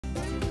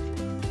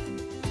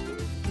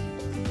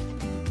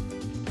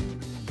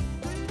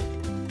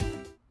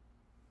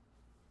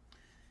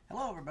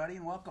Hello everybody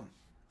and welcome.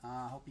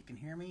 Hope you can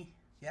hear me.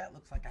 Yeah, it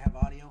looks like I have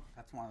audio.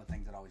 That's one of the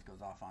things that always goes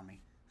off on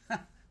me.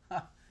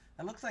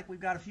 It looks like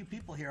we've got a few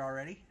people here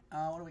already.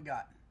 What do we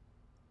got?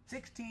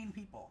 16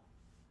 people.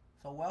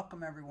 So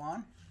welcome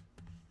everyone.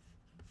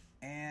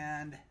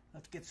 And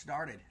let's get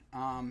started.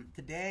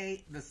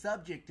 Today the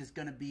subject is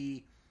going to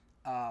be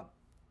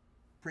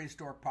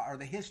prehistoric or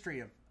the history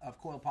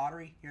of coil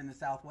pottery here in the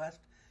Southwest.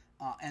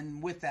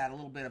 And with that, a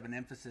little bit of an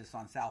emphasis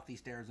on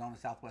Southeast Arizona,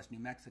 Southwest New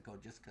Mexico,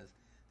 just because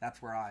that's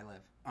where I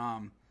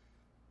live.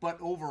 But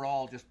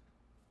overall, just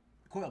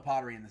coil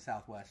pottery in the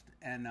Southwest.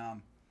 And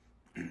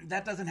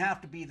that doesn't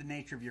have to be the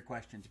nature of your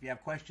questions. If you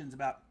have questions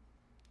about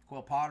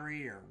coil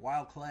pottery or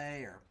wild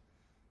clay or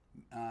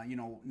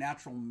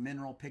natural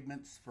mineral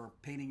pigments for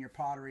painting your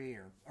pottery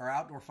or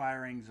outdoor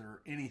firings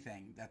or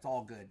anything, that's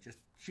all good. Just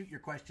shoot your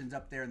questions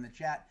up there in the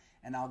chat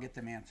and I'll get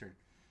them answered.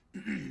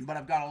 But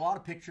I've got a lot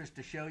of pictures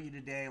to show you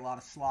today, a lot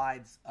of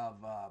slides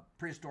of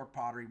prehistoric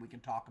pottery. We can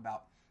talk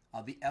about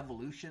the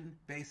evolution,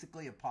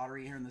 basically, of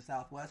pottery here in the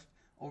Southwest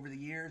over the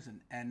years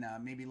and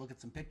maybe look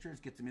at some pictures,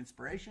 get some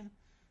inspiration.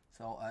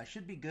 So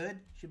should be good.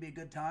 Should be a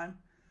good time.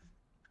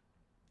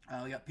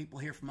 We got people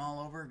here from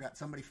all over. Got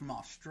somebody from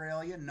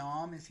Australia.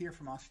 Nam is here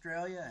from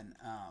Australia and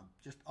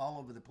just all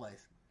over the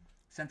place.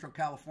 Central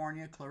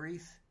California,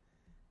 Clarice.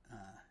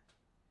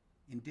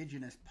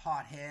 Indigenous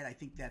Pothead, I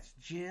think that's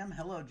Jim.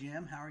 Hello,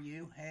 Jim. How are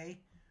you?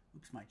 Hey.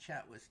 Oops, my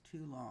chat was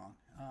too long.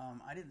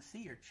 I didn't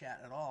see your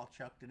chat at all,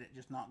 Chuck. Did it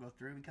just not go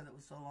through because it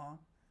was so long?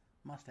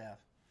 Must have.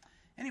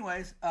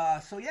 Anyways,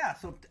 so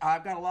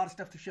I've got a lot of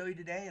stuff to show you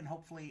today, and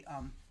hopefully,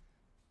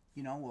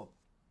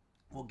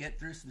 we'll get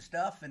through some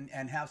stuff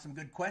and have some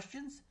good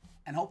questions.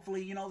 And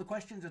hopefully, the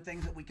questions are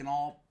things that we can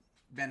all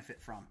benefit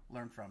from,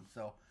 learn from.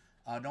 So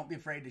don't be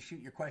afraid to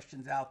shoot your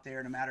questions out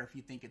there, no matter if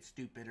you think it's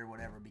stupid or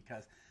whatever,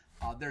 because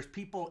there's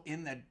people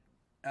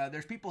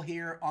there's people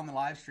here on the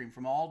live stream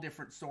from all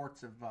different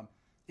sorts of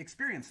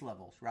experience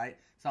levels, right?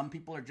 Some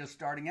people are just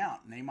starting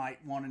out and they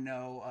might want to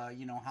know,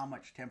 how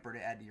much temper to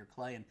add to your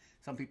clay. And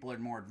some people are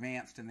more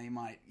advanced and they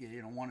might,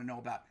 want to know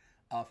about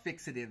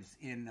fixatives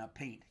in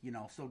paint,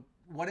 So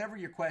whatever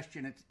your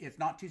question, it's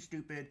not too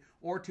stupid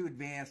or too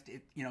advanced.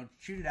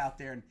 Shoot it out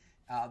there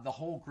and the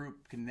whole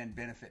group can then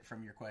benefit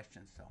from your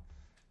questions. So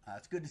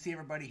it's good to see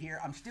everybody here.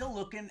 I'm still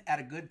looking at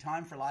a good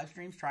time for live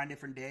streams, trying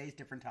different days,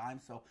 different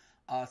times. So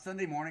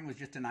Sunday morning was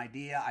just an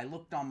idea. I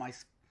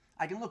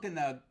can look in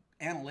the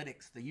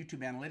analytics, the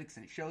YouTube analytics,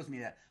 and it shows me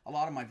that a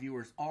lot of my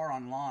viewers are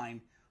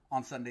online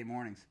on Sunday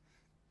mornings.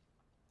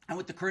 And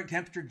with the current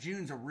temperature,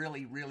 June's a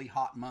really, really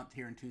hot month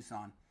here in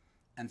Tucson.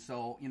 And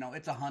so,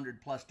 it's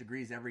 100+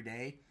 degrees every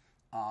day.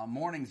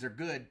 Mornings are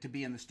good to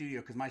be in the studio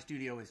because my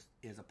studio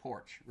is a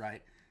porch,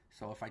 right?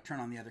 So if I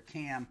turn on the other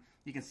cam,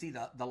 you can see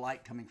the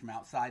light coming from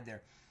outside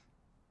there.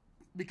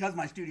 Because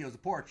my studio is a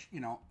porch,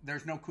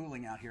 there's no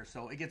cooling out here,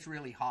 so it gets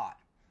really hot.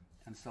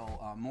 And so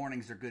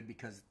mornings are good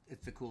because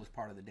it's the coolest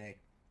part of the day.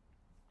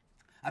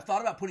 I've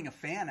thought about putting a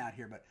fan out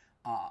here, but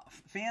a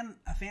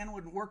fan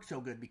wouldn't work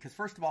so good because,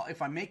 first of all,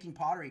 if I'm making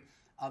pottery,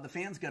 the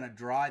fan's going to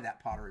dry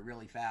that pottery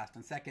really fast.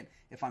 And second,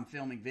 if I'm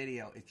filming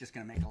video, it's just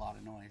going to make a lot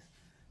of noise.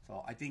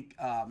 So I think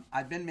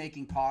I've been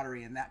making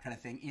pottery and that kind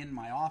of thing in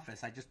my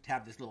office. I just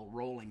have this little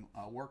rolling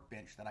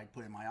workbench that I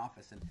put in my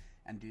office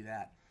and do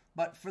that.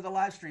 But for the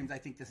live streams, I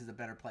think this is a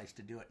better place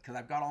to do it because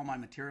I've got all my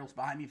materials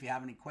behind me. If you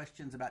have any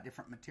questions about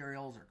different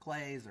materials or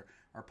clays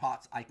or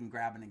pots, I can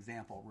grab an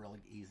example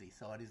really easy.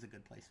 So it is a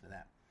good place for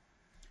that.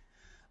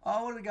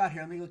 Oh, what do we got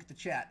here? Let me look at the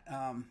chat.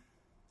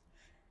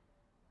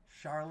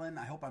 Charlene,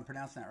 I hope I'm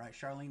pronouncing that right.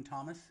 Charlene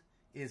Thomas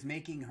is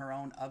making her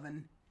own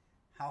oven.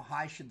 How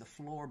high should the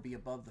floor be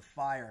above the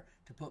fire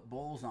to put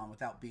bowls on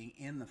without being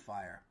in the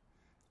fire?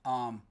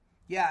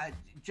 Yeah,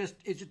 it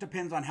just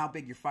depends on how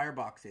big your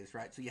firebox is,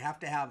 right? So you have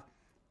to have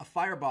a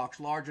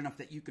firebox large enough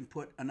that you can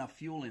put enough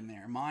fuel in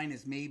there. Mine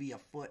is maybe a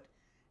foot,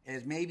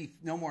 is maybe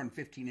no more than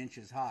 15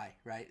 inches high,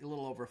 right? A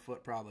little over a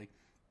foot probably.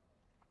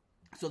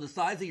 So the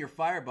size of your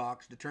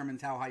firebox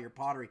determines how high your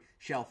pottery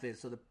shelf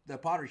is. So the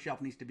pottery shelf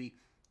needs to be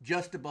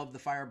just above the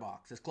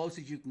firebox, as close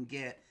as you can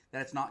get,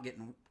 that it's not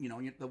getting,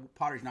 the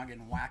pottery's not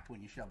getting whacked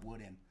when you shove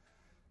wood in.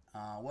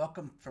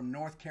 Welcome from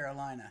North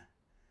Carolina.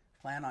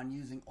 Plan on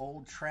using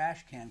old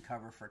trash can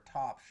cover for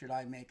tops. Should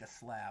I make a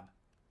slab?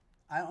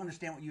 I don't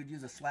understand what you'd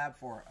use a slab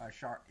for,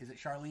 is it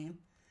Charlene?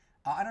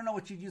 I don't know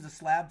what you'd use a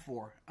slab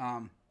for.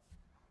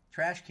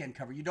 Trash can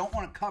cover. You don't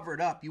want to cover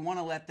it up. You want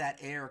to let that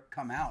air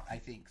come out, I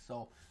think.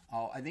 So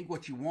I think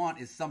what you want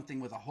is something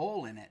with a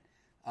hole in it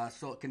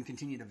so it can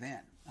continue to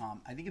vent.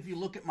 I think if you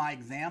look at my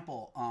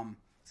example,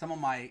 some of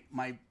my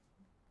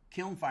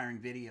kiln firing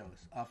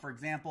videos, for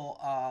example,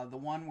 the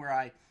one where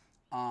I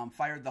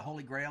fired the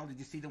Holy Grail. Did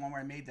you see the one where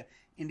I made the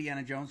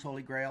Indiana Jones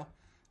Holy Grail?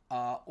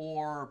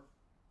 Or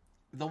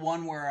the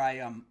one where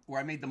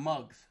I made the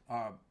mugs.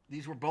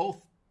 These were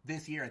both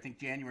this year, I think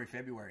January,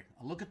 February.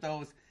 Look at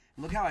those.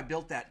 And look how I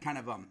built that kind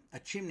of a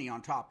chimney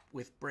on top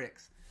with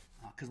bricks.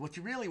 Because what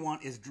you really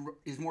want is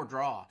more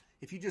draw.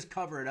 If you just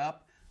cover it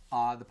up,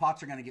 the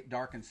pots are going to get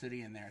dark and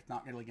sooty in there. It's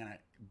not really going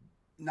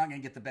to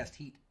get the best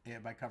heat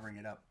by covering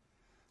it up.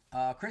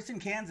 Chris in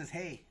Kansas,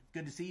 hey,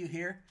 good to see you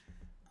here.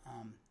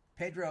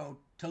 Pedro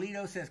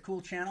Toledo says,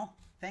 cool channel.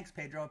 Thanks,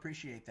 Pedro.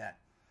 Appreciate that.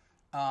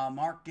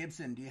 Mark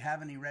Gibson, do you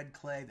have any red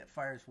clay that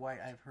fires white?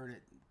 I've heard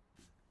it.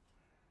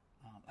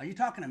 Are you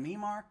talking to me,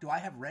 Mark? Do I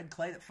have red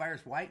clay that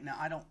fires white? No,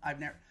 I don't.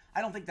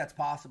 I don't think that's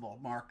possible,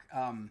 Mark.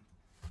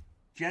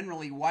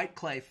 Generally, white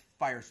clay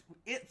fires.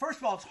 First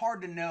of all, it's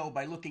hard to know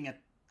by looking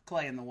at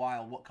clay in the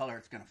wild what color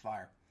it's going to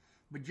fire.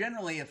 But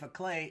generally, if a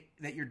clay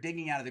that you're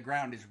digging out of the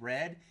ground is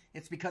red,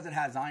 it's because it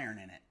has iron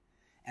in it.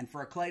 And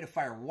for a clay to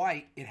fire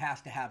white, it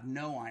has to have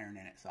no iron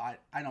in it. So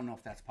I don't know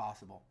if that's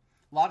possible.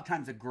 A lot of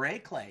times a gray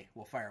clay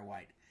will fire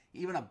white.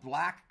 Even a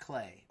black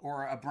clay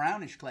or a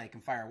brownish clay can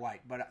fire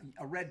white. But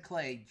a red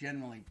clay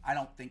generally, I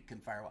don't think can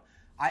fire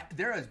white.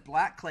 There is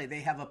black clay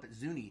they have up at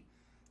Zuni.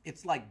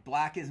 It's like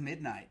black as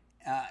midnight,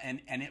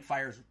 and it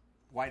fires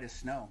white as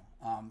snow.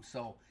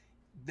 So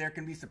there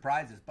can be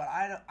surprises. But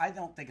I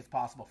don't think it's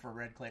possible for a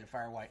red clay to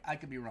fire white. I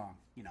could be wrong,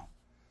 you know.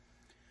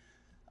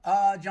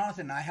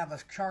 Jonathan, I have a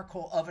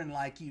charcoal oven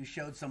like you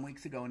showed some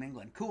weeks ago in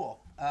England. Cool.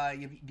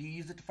 Do you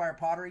use it to fire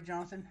pottery,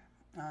 Jonathan?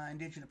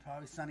 Indigenous,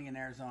 probably sunny in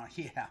Arizona.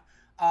 Yeah.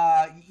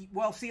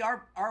 Well, see,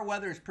 our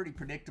weather is pretty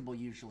predictable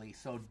usually.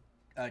 So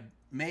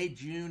May,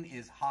 June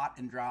is hot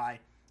and dry,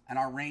 and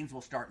our rains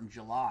will start in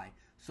July.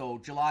 So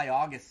July,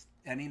 August,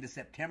 and into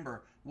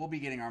September, we'll be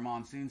getting our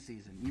monsoon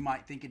season. You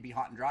might think it'd be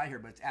hot and dry here,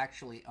 but it's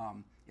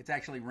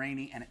actually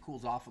rainy and it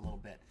cools off a little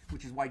bit,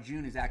 which is why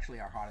June is actually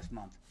our hottest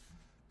month.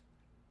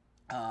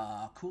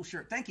 Cool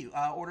shirt. Thank you.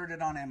 Ordered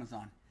it on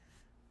Amazon.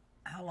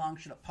 How long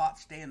should a pot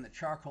stay in the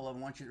charcoal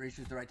oven once it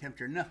reaches the right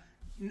temperature? No,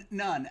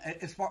 none.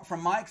 As far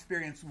from my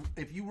experience,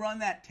 if you run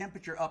that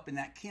temperature up in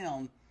that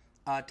kiln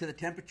to the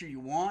temperature you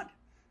want,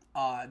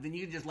 then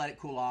you just let it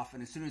cool off,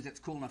 and as soon as it's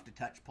cool enough to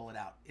touch, pull it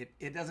out.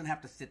 It doesn't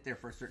have to sit there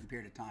for a certain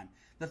period of time.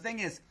 The thing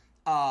is,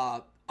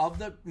 of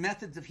the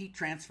methods of heat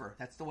transfer,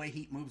 that's the way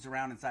heat moves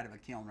around inside of a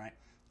kiln, right?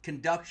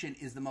 Conduction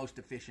is the most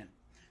efficient.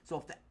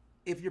 So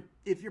if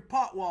your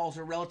pot walls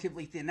are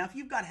relatively thin, now if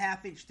you've got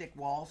half-inch thick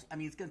walls, I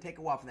mean, it's going to take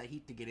a while for that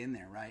heat to get in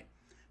there, right?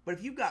 But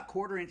if you've got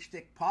quarter-inch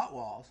thick pot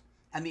walls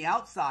and the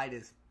outside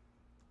is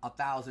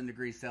 1,000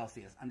 degrees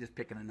Celsius, I'm just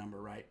picking a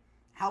number, right?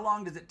 How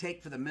long does it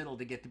take for the middle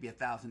to get to be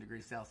 1,000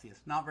 degrees Celsius?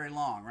 Not very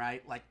long,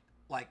 right?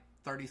 Like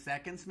 30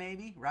 seconds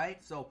maybe,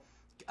 right? So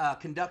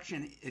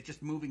conduction is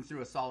just moving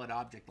through a solid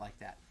object like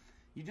that.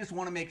 You just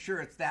want to make sure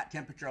it's that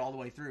temperature all the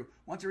way through.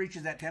 Once it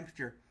reaches that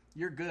temperature,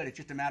 you're good. It's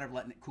just a matter of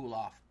letting it cool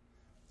off.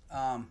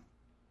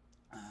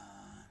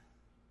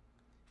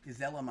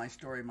 Gazella, my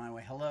story, my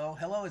way. Hello,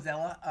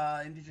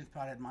 Azella. Indigenous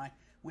pothead,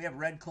 we have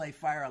red clay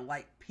fire a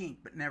light pink,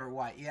 but never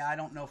white. Yeah, I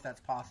don't know if that's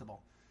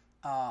possible.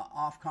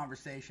 Off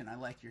conversation. I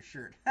like your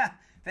shirt.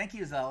 Thank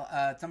you,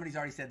 Azella. Somebody's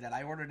already said that.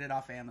 I ordered it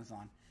off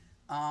Amazon.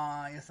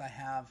 Yes, I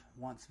have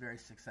once. Very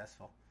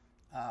successful.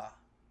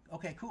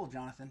 Okay, cool,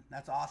 Jonathan.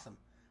 That's awesome.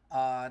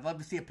 I'd love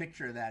to see a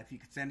picture of that. If you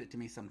could send it to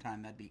me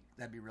sometime, that'd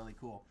be really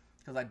cool.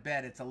 Because I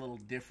bet it's a little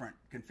different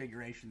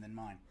configuration than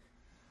mine.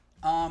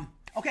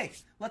 Okay,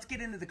 let's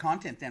get into the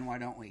content then, why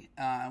don't we?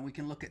 We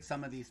can look at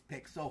some of these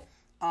pics. So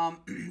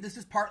this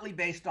is partly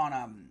based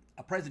on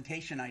a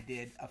presentation I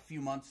did a few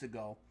months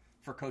ago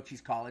for Cochise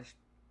College,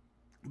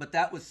 but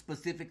that was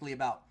specifically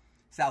about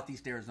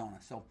Southeast Arizona.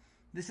 So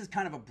this is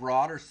kind of a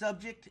broader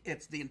subject.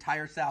 It's the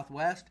entire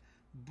Southwest,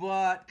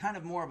 but kind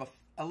of more of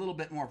a little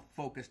bit more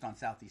focused on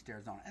Southeast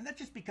Arizona. And that's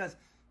just because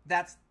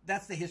that's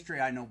the history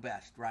I know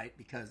best, right?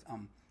 Because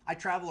I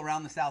travel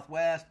around the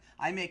Southwest.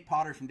 I make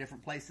pottery from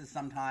different places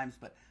sometimes,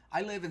 but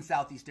I live in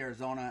Southeast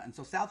Arizona, and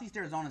so Southeast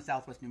Arizona and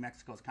Southwest New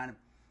Mexico is kind of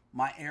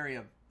my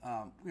area,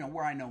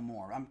 where I know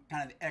more. I'm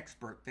kind of the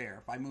expert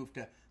there. If I move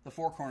to the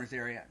Four Corners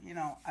area,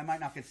 I might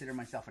not consider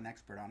myself an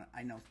expert on it.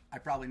 I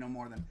probably know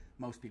more than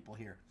most people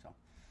here. So,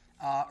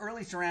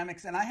 early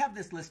ceramics, and I have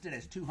this listed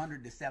as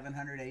 200 to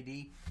 700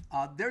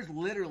 AD. There's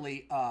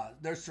literally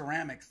there's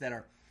ceramics that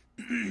are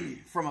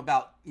from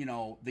about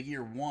the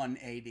year 1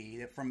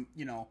 AD, from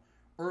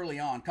early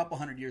on, a couple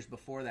hundred years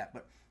before that,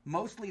 but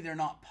mostly they're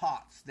not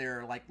pots.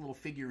 They're like little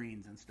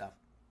figurines and stuff.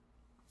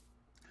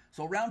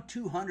 So around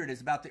 200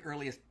 is about the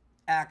earliest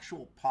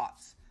actual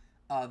pots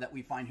that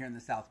we find here in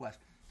the Southwest.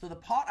 So the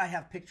pot I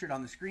have pictured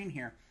on the screen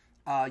here,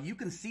 you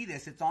can see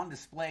this. It's on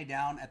display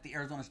down at the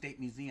Arizona State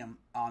Museum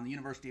on the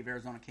University of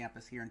Arizona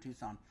campus here in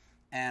Tucson.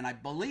 And I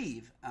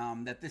believe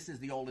that this is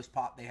the oldest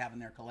pot they have in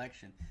their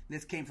collection.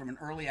 This came from an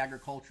early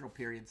agricultural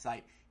period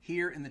site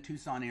here in the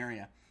Tucson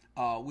area,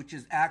 which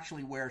is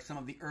actually where some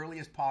of the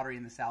earliest pottery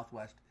in the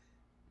Southwest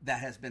that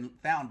has been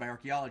found by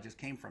archaeologists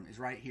came from, is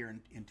right here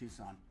in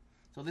Tucson.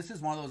 So this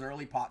is one of those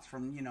early pots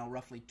from,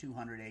 roughly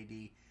 200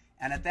 AD.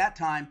 And at that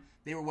time,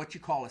 they were what you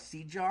call a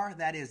seed jar.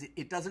 That is,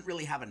 it doesn't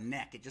really have a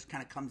neck. It just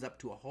kind of comes up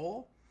to a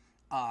hole,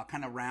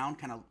 kind of round,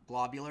 kind of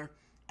globular.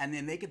 And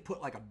then they could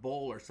put like a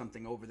bowl or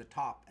something over the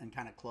top and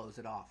kind of close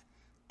it off.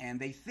 And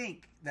they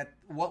think that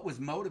what was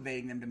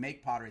motivating them to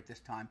make pottery at this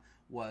time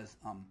was,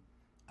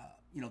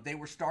 they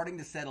were starting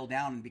to settle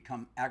down and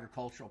become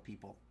agricultural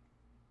people.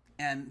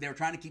 And they were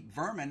trying to keep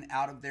vermin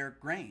out of their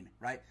grain,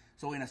 right?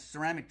 So in a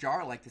ceramic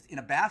jar like this, in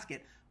a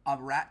basket, a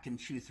rat can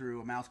chew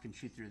through, a mouse can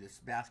chew through this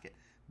basket.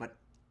 But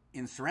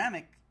in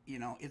ceramic, you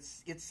know,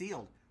 it's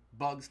sealed.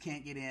 Bugs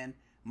can't get in,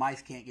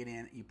 mice can't get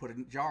in. You put a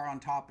jar on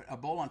top, a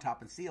bowl on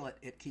top, and seal it.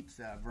 It keeps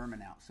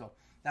vermin out. So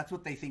that's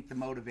what they think the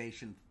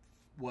motivation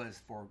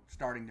was for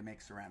starting to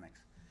make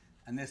ceramics.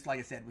 And this, like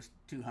I said, was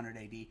 200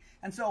 AD.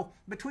 And so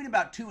between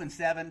about 2 and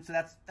 7, so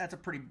that's a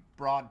pretty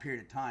broad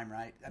period of time,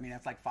 right? I mean,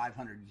 that's like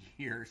 500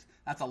 years.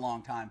 That's a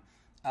long time.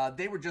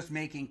 They were just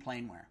making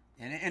plainware.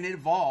 And it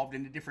evolved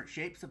into different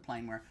shapes of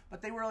plainware,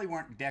 but they really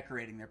weren't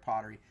decorating their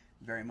pottery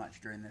very much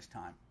during this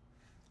time.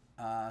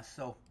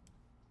 So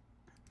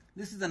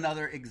this is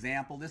another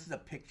example. This is a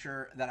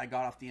picture that I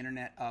got off the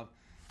internet of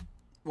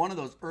one of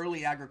those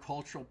early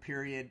agricultural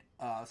period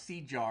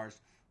seed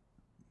jars,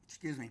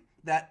 excuse me,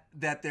 that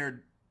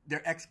they're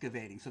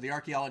excavating. So the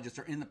archaeologists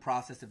are in the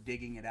process of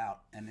digging it out,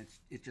 and it's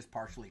just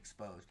partially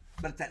exposed.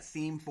 But it's that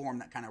seam form,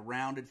 that kind of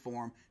rounded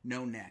form,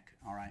 no neck,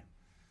 all right?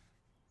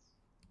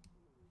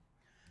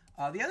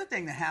 The other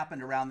thing that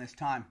happened around this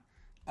time,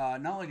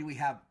 not only do we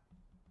have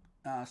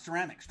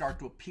ceramics start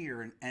to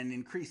appear and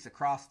increase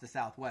across the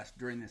Southwest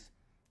during this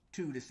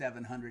 2 to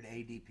 700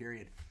 AD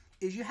period,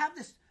 is you have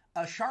this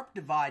sharp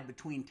divide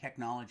between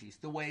technologies,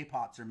 the way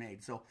pots are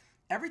made. So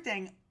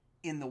everything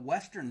in the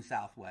western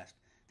Southwest,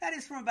 that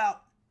is from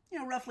about, you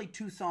know, roughly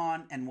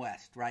Tucson and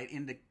west, right,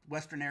 into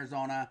western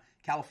Arizona,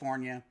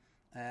 California,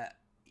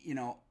 you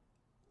know,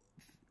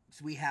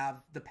 so we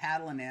have the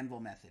paddle and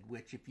anvil method,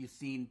 which if you've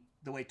seen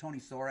the way Tony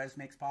Soares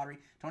makes pottery,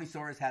 Tony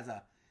Soares has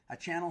a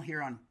channel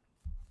here on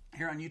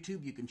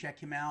YouTube. You can check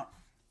him out.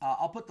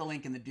 I'll put the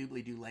link in the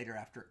doobly-doo later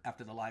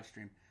after the live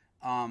stream.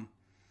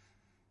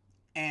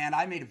 And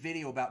I made a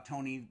video about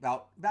Tony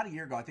about a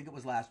year ago, I think it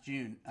was last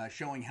June,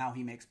 showing how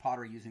he makes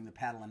pottery using the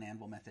paddle and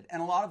anvil method.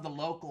 And a lot of the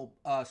local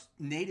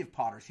native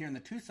potters here in the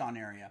Tucson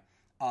area,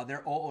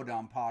 they're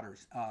O'odham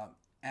potters.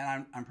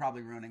 And I'm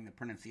probably ruining the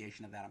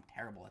pronunciation of that. I'm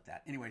terrible at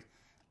that. Anyways,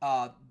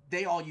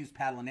 they all use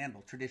paddle and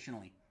anvil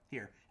traditionally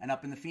here. And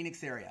up in the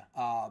Phoenix area,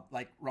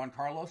 like Ron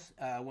Carlos,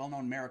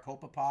 well-known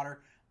Maricopa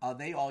potter,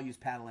 they all use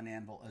paddle and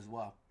anvil as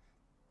well.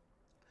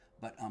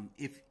 But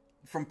if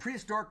from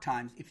prehistoric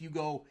times, if you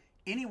go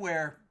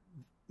anywhere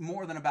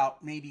more than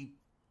about maybe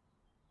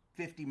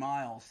 50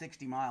 miles,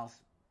 60 miles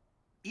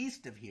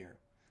east of here,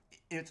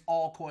 it's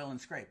all coil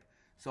and scrape.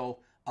 So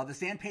the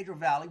San Pedro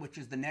Valley, which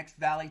is the next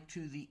valley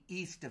to the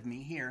east of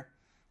me here,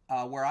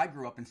 where I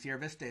grew up in Sierra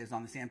Vista, is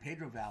on the San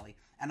Pedro Valley.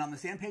 And on the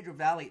San Pedro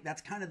Valley,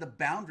 that's kind of the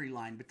boundary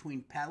line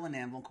between paddle and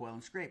anvil and coil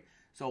and scrape.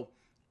 So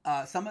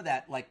some of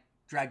that, like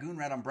Dragoon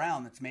Red on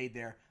Brown that's made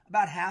there,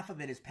 about half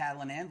of it is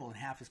paddle and anvil and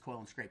half is coil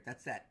and scrape.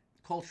 That's that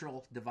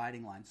cultural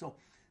dividing line. So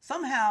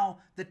somehow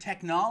the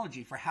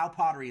technology for how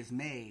pottery is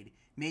made,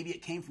 maybe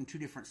it came from two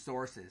different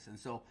sources. And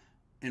so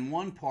in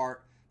one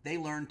part, they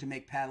learned to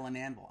make paddle and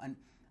anvil. And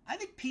I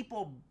think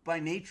people by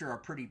nature are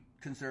pretty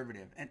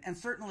conservative. And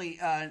certainly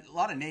a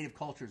lot of native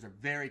cultures are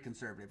very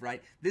conservative,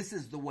 right? This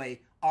is the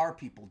way our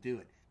people do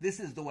it. This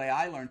is the way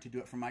I learned to do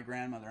it from my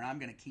grandmother, and I'm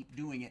going to keep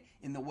doing it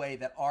in the way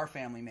that our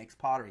family makes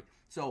pottery.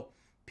 So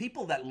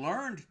people that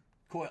learned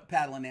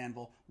paddle and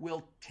anvil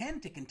will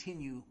tend to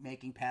continue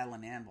making paddle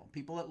and anvil.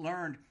 People that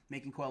learned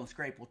making coil and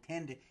scrape will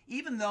tend to,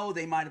 even though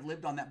they might have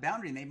lived on that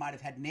boundary and they might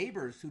have had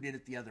neighbors who did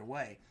it the other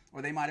way,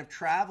 or they might have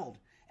traveled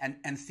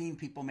and seen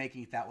people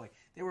making it that way,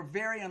 they were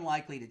very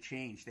unlikely to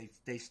change.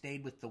 They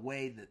stayed with the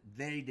way that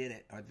they did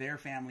it, or their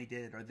family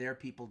did it, or their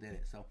people did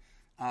it. So,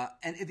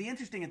 and the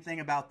interesting thing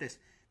about this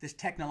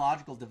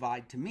technological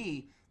divide to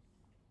me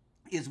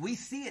is we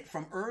see it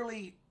from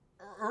early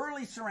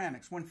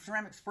ceramics, when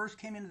ceramics first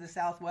came into the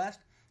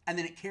Southwest, and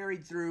then it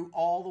carried through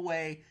all the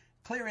way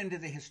clear into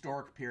the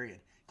historic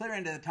period, clear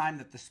into the time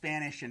that the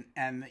Spanish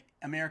and the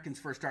Americans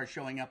first started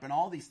showing up and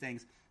all these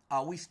things.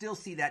 We still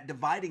see that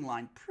dividing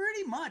line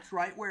pretty much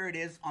right where it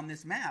is on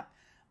this map,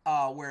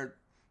 where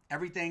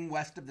everything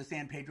west of the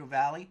San Pedro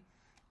Valley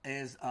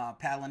is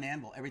paddle and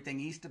anvil. Everything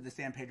east of the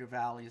San Pedro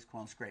Valley is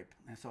coil and scrape.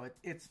 And so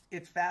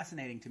it's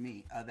fascinating to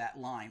me, that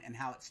line and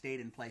how it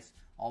stayed in place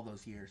all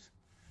those years.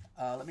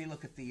 Let me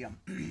look at the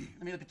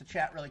let me look at the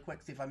chat really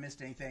quick, see if I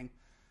missed anything.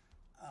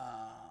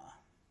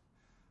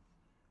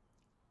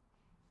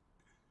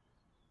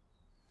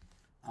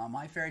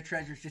 My Fairy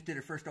Treasures just did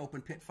her first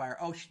open pit fire.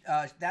 Oh,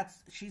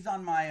 she's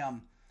on my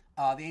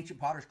the Ancient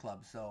Potters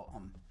Club. So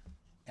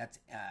that's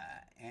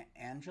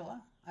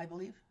Angela, I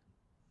believe.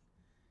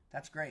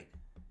 That's great.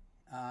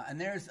 And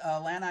there's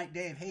Lanite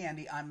Dave. Hey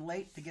Andy, I'm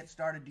late to get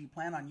started. Do you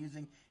plan on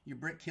using your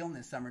brick kiln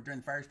this summer during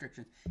the fire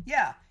restrictions?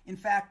 Yeah, in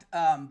fact,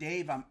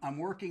 Dave, I'm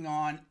working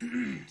on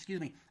excuse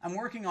me, I'm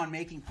working on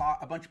making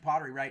a bunch of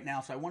pottery right now.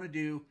 So I want to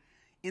do,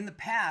 in the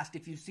past,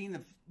 if you've seen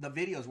the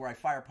videos where I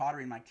fire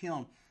pottery in my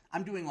kiln,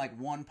 I'm doing like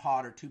 1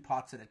 pot or 2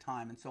 pots at a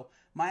time. And so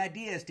my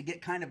idea is to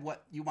get kind of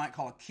what you might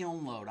call a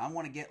kiln load. I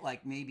want to get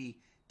like maybe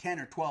 10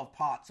 or 12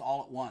 pots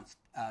all at once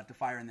to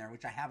fire in there,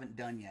 which I haven't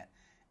done yet.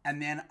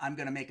 And then I'm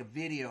going to make a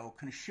video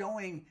kind of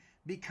showing,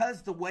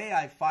 because the way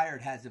I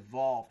fired has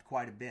evolved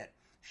quite a bit.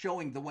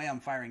 showing the way I'm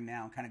firing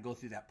now and kind of go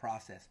through that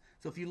process.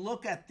 So if you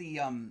look at the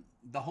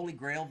Holy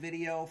Grail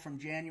video from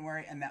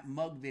January and that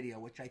mug video,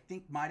 which I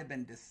think might have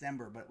been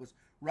December, but it was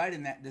right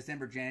in that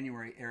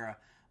December-January era,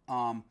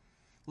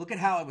 look at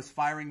how I was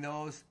firing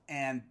those,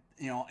 and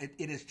you know,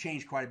 it has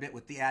changed quite a bit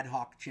with the ad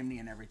hoc chimney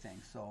and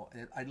everything. So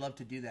I'd love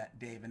to do that,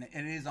 Dave, and it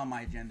is on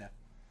my agenda.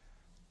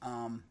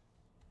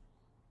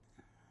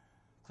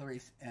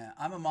 Clarice,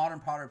 I'm a modern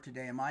potter of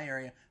today. In my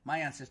area, my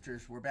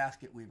ancestors were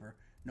basket weaver.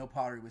 No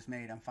pottery was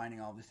made. I'm finding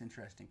all this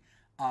interesting.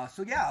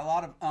 So yeah, a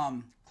lot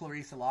of,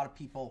 Clarice, a lot of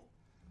people,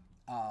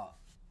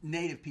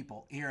 native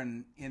people here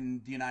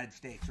in the United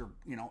States, or,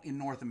 you know, in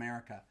North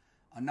America,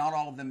 not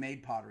all of them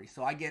made pottery.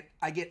 So I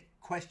get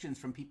questions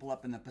from people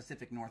up in the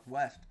Pacific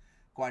Northwest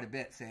quite a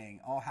bit saying,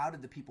 oh, how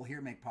did the people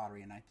here make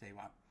pottery? And I say,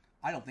 well,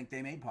 I don't think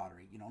they made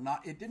pottery. You know,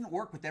 it didn't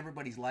work with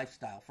everybody's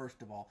lifestyle,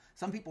 first of all.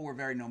 Some people were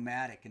very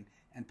nomadic,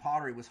 and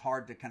pottery was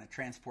hard to kind of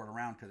transport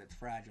around because it's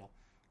fragile.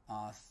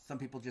 Some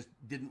people just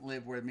didn't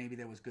live where maybe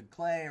there was good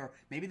clay, or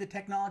maybe the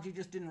technology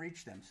just didn't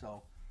reach them.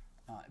 So,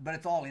 but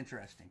it's all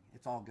interesting.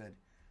 It's all good.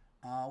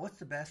 What's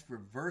the best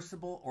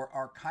reversible or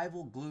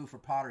archival glue for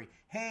pottery?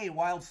 Hey,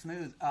 Wild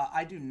Smooth,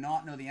 I do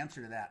not know the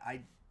answer to that.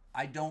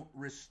 I don't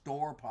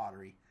restore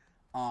pottery.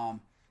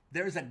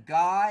 There's a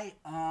guy,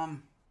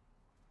 I'm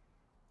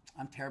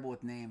terrible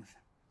with names.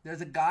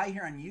 There's a guy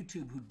here on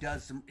YouTube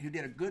who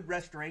did a good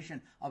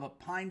restoration of a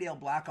Pinedale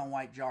black on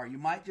white jar. You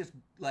might just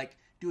like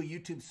do a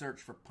YouTube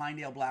search for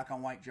Pinedale black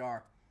on white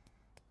jar.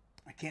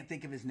 I can't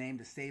think of his name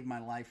to save my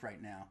life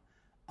right now.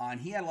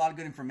 And he had a lot of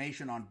good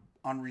information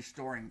on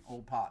restoring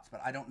old pots, but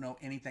I don't know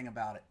anything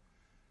about it.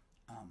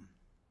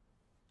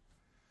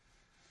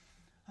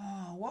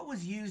 What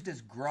was used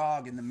as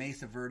grog in the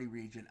Mesa Verde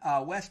region?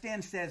 West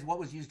End says what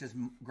was used as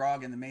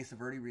grog in the Mesa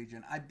Verde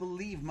region. I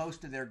believe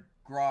most of their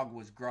grog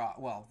was grog.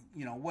 Well,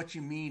 you know, what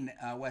you mean,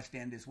 West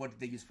End, is what did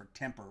they use for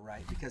temper,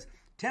 right? Because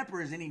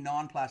temper is any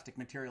non-plastic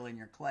material in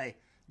your clay.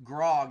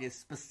 Grog is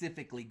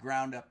specifically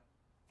ground up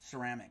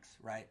ceramics,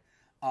 right?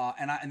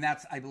 And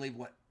that's, I believe,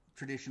 what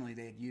traditionally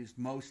they had used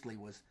mostly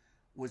was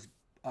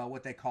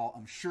what they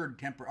call shirred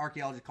temper.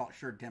 Archaeologists call it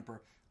shirred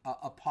temper.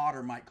 A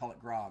potter might call it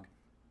grog.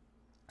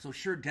 So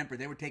shirred temper,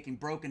 they were taking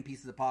broken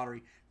pieces of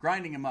pottery,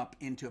 grinding them up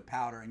into a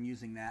powder, and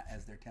using that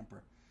as their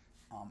temper.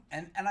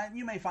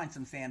 You may find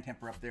some sand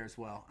temper up there as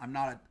well. I'm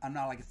not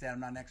like I said, I'm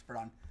not an expert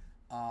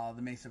on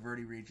the Mesa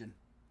Verde region.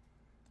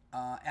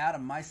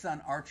 Adam, my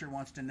son Archer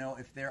wants to know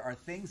if there are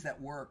things that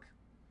work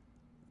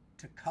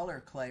to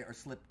color clay or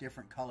slip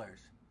different colors.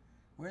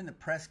 We're in the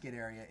Prescott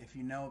area. If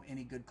you know of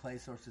any good clay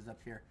sources up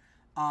here.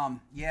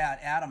 Yeah,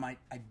 Adam, I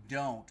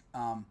don't.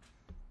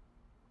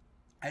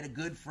 I had a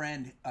good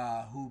friend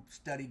who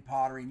studied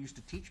pottery and used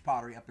to teach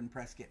pottery up in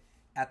Prescott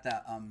at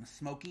the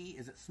Smoky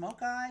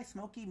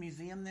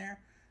Museum there.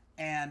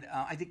 And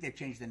I think they've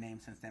changed the name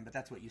since then, but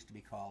that's what it used to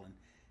be called.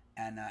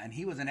 And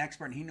he was an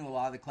expert, and he knew a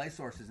lot of the clay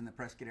sources in the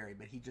Prescott area,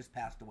 but he just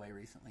passed away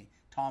recently.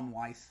 Tom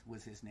Weiss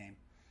was his name.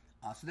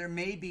 So there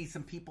may be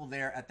some people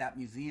there at that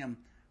museum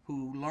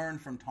who learned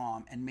from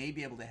Tom and may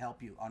be able to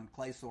help you on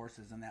clay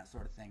sources and that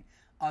sort of thing.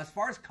 As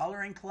far as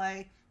coloring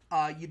clay,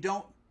 you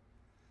don't,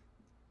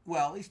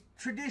 well, at least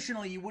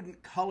traditionally you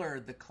wouldn't color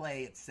the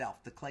clay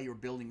itself, the clay you're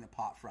building the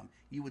pot from.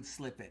 You would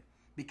slip it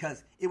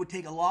because it would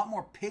take a lot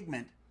more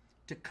pigment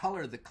to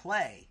color the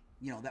clay,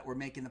 you know, that we're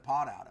making the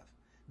pot out of,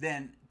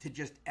 than to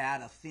just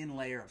add a thin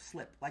layer of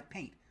slip, like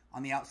paint,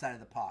 on the outside of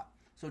the pot.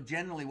 So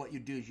generally what you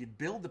do is you'd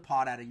build the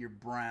pot out of your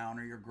brown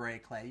or your gray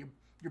clay,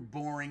 your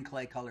boring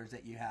clay colors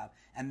that you have,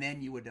 and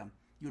then you would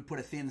put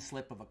a thin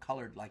slip of a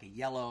colored, like a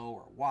yellow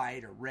or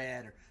white or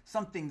red or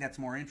something that's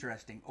more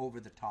interesting over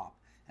the top.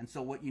 And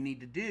so what you need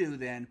to do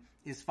then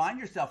is find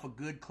yourself a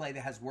good clay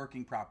that has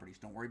working properties.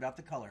 Don't worry about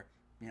the color.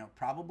 You know,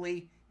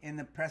 probably in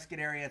the Prescott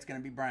area it's going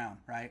to be brown,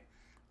 right?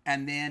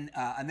 And then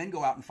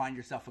go out and find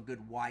yourself a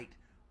good white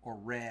or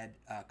red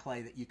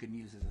clay that you can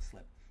use as a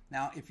slip.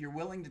 Now, if you're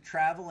willing to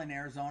travel in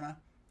Arizona,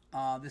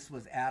 this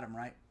was Adam,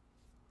 right?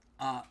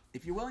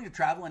 If you're willing to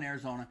travel in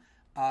Arizona,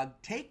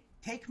 take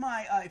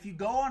my if you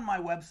go on my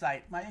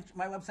website, my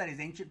website is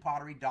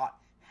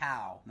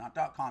ancientpottery.how,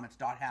 not .com, it's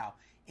 .how.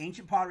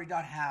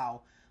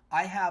 Ancientpottery.how.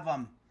 I have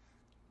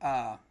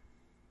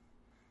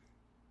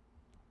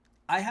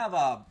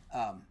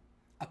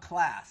a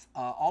class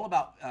all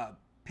about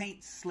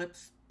paint,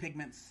 slips,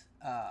 pigments,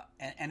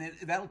 and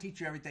that'll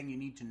teach you everything you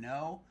need to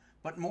know.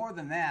 But more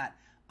than that,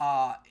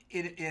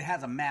 it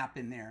has a map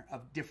in there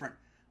of different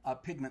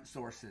pigment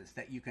sources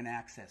that you can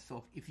access.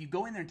 So if you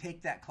go in there and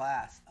take that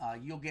class,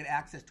 you'll get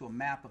access to a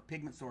map of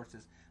pigment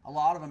sources. A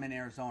lot of them in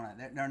Arizona.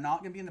 They're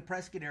not going to be in the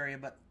Prescott area,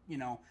 but you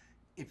know,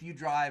 if you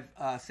drive,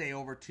 say,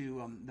 over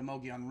to the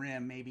Mogollon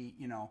Rim, maybe,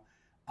 you know,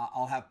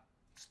 I'll have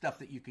stuff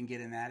that you can get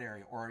in that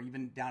area, or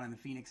even down in the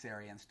Phoenix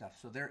area and stuff.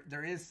 So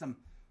there is some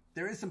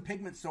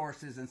pigment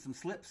sources and some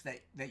slips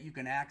that you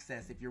can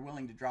access if you're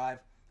willing to drive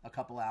a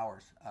couple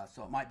hours.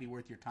 So it might be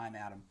worth your time,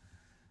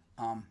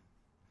 Adam.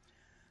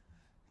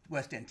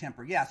 West End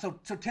temper, yeah. So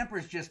temper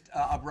is just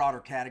a broader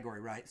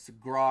category, right? So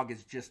grog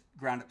is just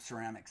ground up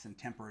ceramics, and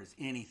temper is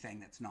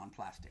anything that's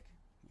non-plastic.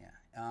 Yeah,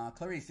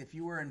 Clarice, if they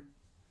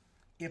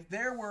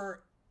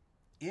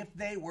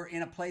were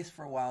in a place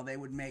for a while, they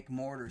would make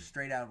mortars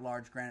straight out of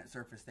large granite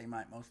surface. They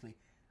might mostly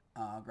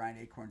grind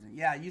acorns in.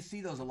 Yeah, you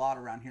see those a lot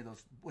around here.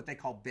 Those what they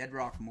call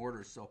bedrock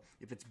mortars. So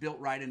if it's built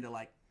right into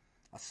like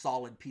a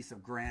solid piece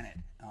of granite,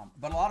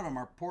 but a lot of them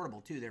are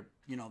portable too.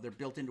 They're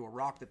built into a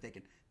rock that they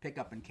can pick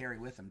up and carry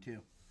with them too.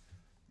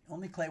 The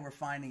only clay we're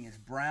finding is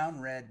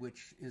brown red,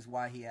 which is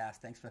why he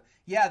asked. Thanks for.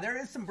 Yeah,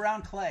 there is some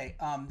brown clay.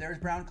 There's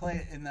brown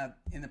clay in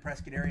the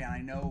Prescott area, and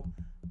I know.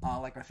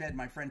 Like I said,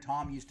 my friend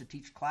Tom used to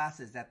teach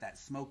classes at that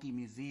Smoky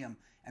Museum,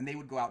 and they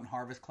would go out and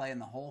harvest clay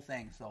and the whole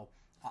thing. So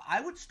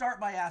I would start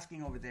by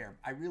asking over there.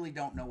 I really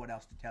don't know what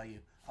else to tell you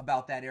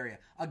about that area.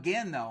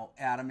 Again, though,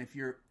 Adam, if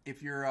you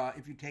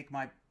take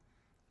my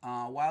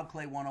Wild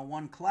Clay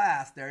 101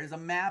 class, there is a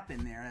map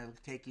in there that'll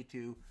take you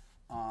to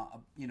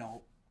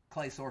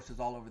clay sources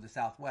all over the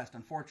Southwest.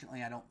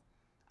 Unfortunately,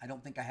 I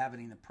don't think I have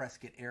any in the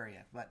Prescott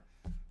area, but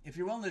if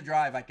you're willing to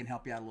drive, I can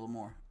help you out a little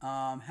more.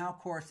 How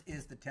coarse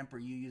is the temper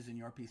you use in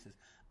your pieces?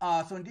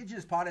 So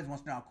Indigenous Potheads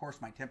wants to know how coarse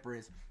my temper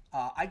is.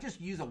 I just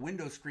use a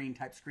window screen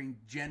type screen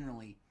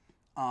generally.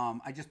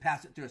 I just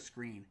pass it through a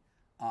screen.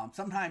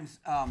 Sometimes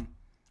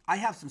I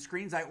have some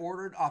screens I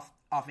ordered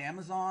off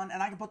Amazon,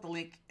 and I can put the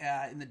link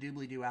in the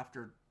doobly-doo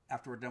after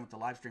we're done with the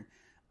live stream.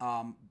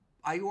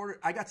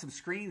 I got some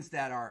screens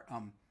that are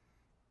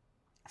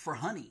for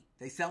honey.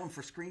 They sell them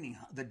for screening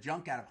the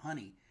junk out of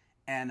honey.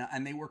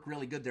 And they work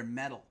really good. They're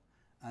metal,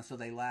 so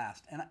they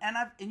last.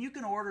 And you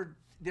can order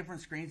different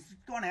screens.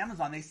 Go on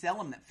Amazon. They sell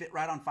them that fit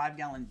right on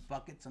 5-gallon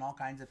buckets and all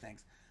kinds of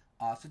things.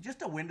 So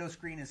just a window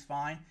screen is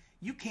fine.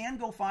 You can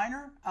go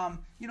finer.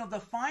 The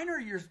finer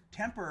your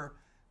temper,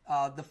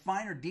 the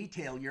finer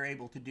detail you're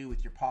able to do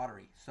with your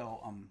pottery.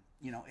 So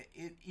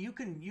you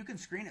can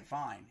screen it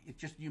fine. It's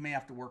just you may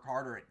have to work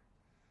harder at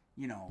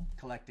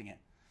collecting it.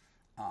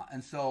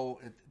 And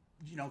so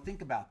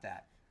think about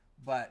that.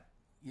 But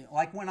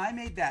like when I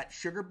made that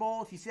sugar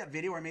bowl, if you see that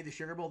video where I made the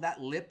sugar bowl, that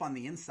lip on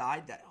the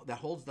inside that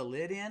holds the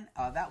lid in,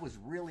 that was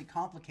really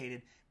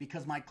complicated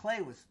because my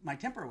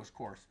temper was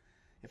coarse.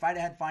 If I'd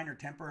had finer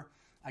temper,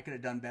 I could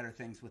have done better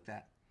things with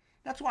that.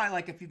 That's why,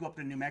 like, if you go up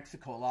to New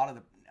Mexico, a lot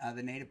of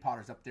the native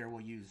potters up there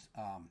will use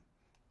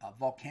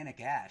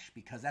volcanic ash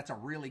because that's a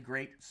really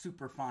great,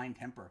 super fine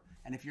temper.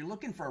 And if you're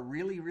looking for a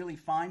really, really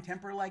fine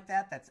temper like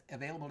that, that's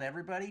available to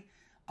everybody,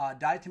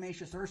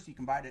 diatomaceous earth, you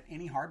can buy it at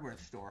any hardware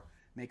store.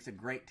 Makes a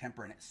great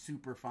temper, and it's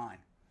super fine.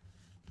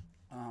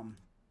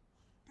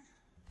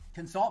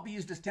 Can salt be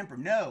used as temper?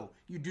 No,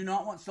 you do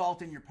not want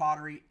salt in your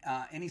pottery.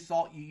 Any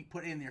salt you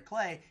put in your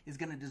clay is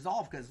going to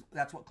dissolve because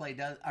that's what clay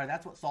does, or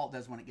that's what salt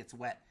does when it gets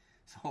wet.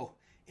 So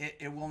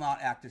it will not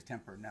act as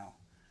temper. No.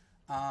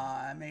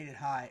 I made it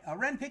high.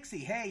 Ren Pixie,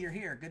 hey, you're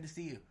here. Good to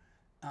see you.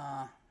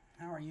 How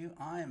are you?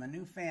 I am a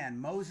new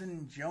fan.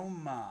 Mosen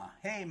Joma.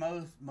 Hey,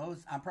 Mose.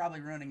 I'm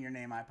probably ruining your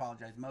name. I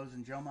apologize.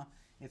 Mosen Joma.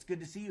 It's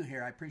good to see you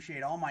here. I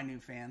appreciate all my new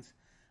fans.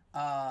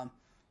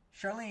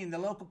 Charlene, the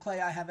local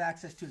clay I have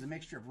access to is a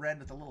mixture of red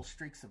with a little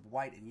streaks of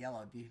white and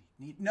yellow. Do you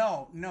need?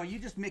 No, you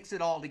just mix it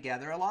all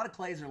together. A lot of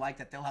clays are like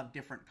that. They'll have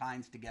different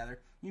kinds together.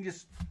 You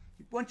just,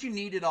 once you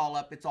knead it all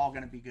up, it's all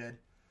going to be good.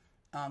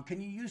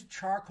 Can you use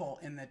charcoal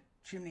in the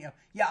chimney?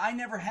 Yeah, I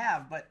never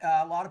have, but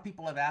a lot of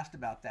people have asked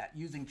about that,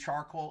 using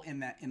charcoal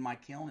in my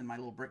kiln, in my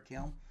little brick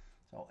kiln.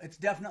 So it's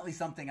definitely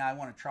something I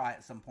want to try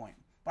at some point,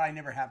 but I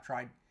never have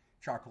tried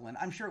charcoal in.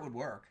 I'm sure it would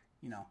work.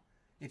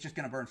 It's just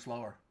going to burn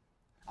slower.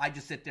 I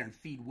just sit there and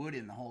feed wood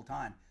in the whole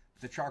time.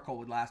 But the charcoal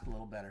would last a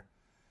little better.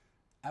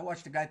 I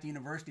watched a guy at the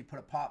university put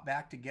a pot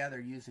back together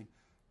using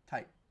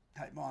Type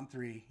Bond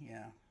 3.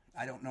 Yeah,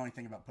 I don't know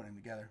anything about putting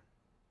them together.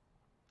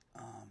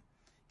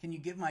 Can you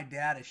give my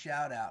dad a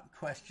shout out?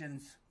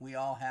 Questions we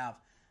all have.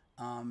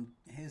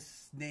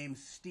 His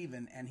name's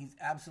Steven, and he's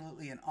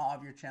absolutely in awe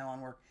of your channel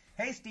and work.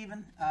 Hey,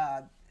 Steven,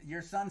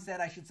 your son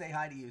said I should say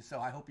hi to you, so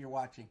I hope you're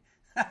watching.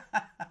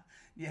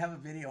 You have a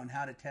video on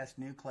how to test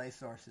new clay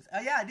sources.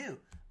 Yeah, I do.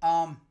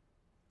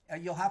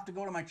 You'll have to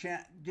go to my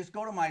channel. Just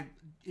go to my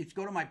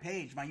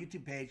page, my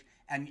YouTube page,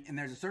 and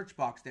there's a search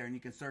box there, and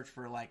you can search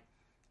for like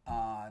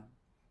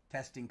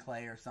testing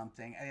clay or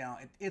something.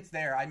 It's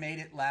there. I made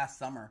it last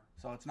summer,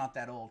 so it's not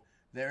that old.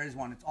 There is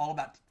one. It's all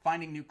about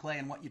finding new clay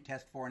and what you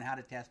test for and how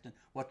to test and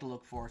what to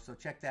look for. So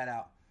check that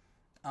out.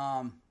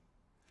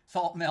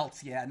 Salt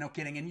melts, yeah, no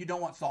kidding. And you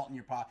don't want salt in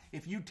your pot.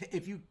 If you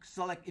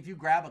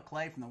grab a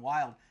clay from the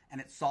wild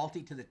and it's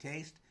salty to the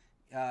taste,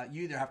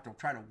 you either have to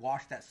try to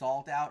wash that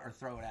salt out or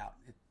throw it out.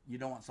 You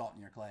don't want salt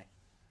in your clay.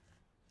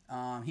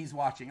 He's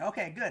watching.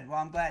 Okay, good. Well,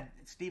 I'm glad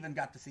Steven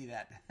got to see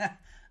that.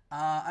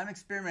 I'm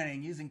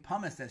experimenting using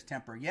pumice as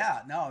temper.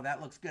 Yeah, no,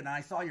 that looks good. And I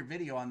saw your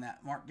video on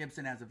that. Mark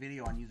Gibson has a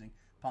video on using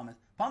pumice.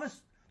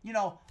 Pumice,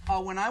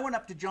 when I went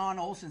up to John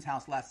Olson's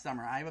house last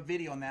summer, I have a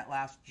video on that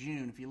last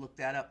June, if you look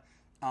that up.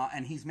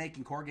 And he's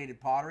making corrugated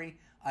pottery.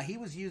 He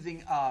was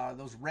using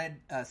those red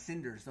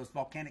cinders, those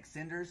volcanic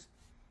cinders,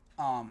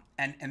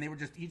 and they were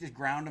he just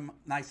ground them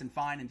nice and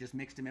fine and just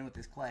mixed them in with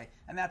his clay.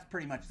 And that's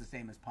pretty much the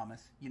same as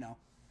pumice.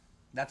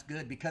 That's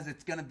good because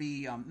it's going to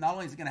be not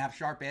only is it going to have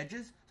sharp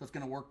edges, so it's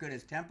going to work good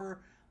as temper.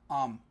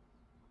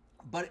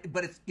 But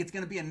it's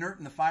going to be inert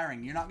in the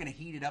firing. You're not going to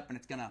heat it up and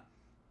it's going to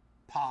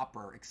pop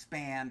or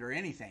expand or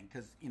anything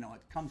because, you know,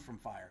 it comes from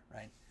fire,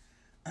 right?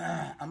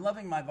 I'm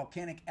loving my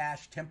volcanic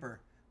ash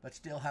temper, but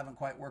still haven't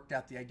quite worked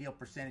out the ideal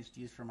percentage to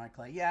use for my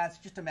clay. Yeah, it's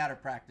just a matter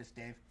of practice,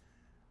 Dave.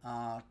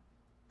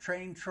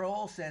 Train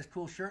Troll says,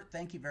 cool shirt.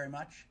 Thank you very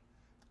much.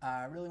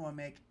 I really want to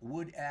make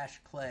wood ash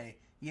clay.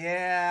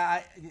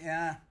 Yeah,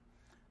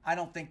 I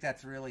don't think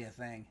that's really a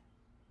thing.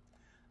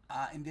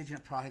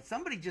 Indigenous products.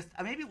 Somebody just,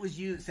 maybe it was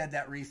you that said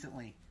that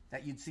recently,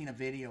 that you'd seen a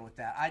video with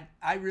that.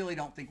 I really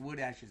don't think wood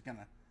ash is going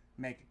to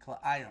make it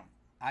clay.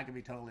 I could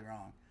be totally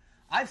wrong.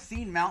 I've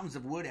seen mountains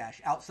of wood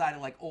ash outside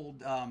of like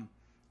old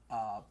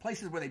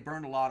places where they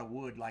burned a lot of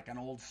wood, like an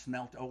old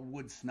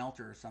wood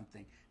smelter or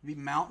something. It'd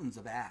be mountains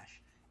of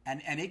ash.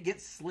 And it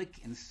gets slick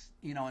and,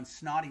 you know, and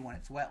snotty when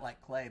it's wet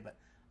like clay, but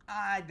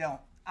I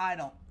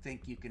don't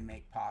think you can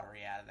make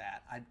pottery out of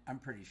that. I'm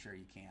pretty sure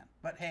you can.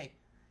 But hey,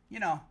 you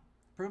know,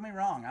 prove me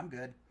wrong. I'm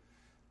good.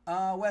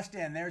 West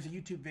End, there's a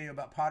YouTube video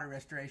about pottery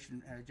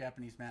restoration,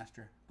 Japanese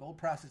master. Gold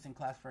processing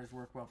classifiers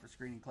work well for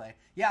screening clay.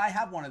 Yeah, I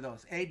have one of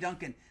those. Hey,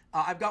 Duncan,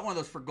 I've got one of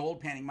those for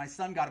gold panning. My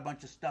son got a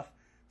bunch of stuff.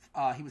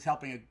 He was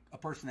helping a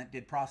person that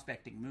did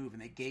prospecting move,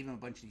 and they gave him a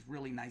bunch of these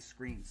really nice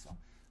screens. So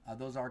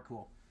those are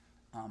cool.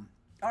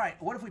 All right,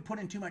 what if we put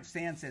in too much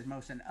sand, says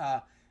Mosin?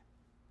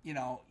 You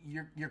know,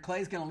 your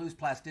clay is going to lose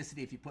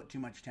plasticity if you put too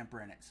much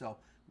temper in it. So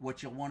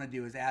what you'll want to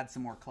do is add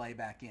some more clay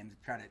back in to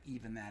try to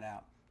even that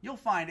out. You'll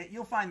find it.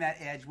 You'll find that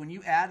edge. When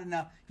you add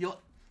enough,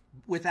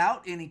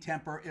 without any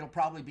temper, it'll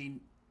probably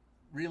be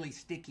really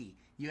sticky.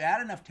 You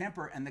add enough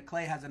temper and the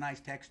clay has a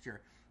nice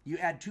texture. You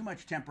add too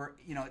much temper,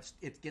 you know,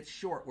 it gets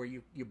short where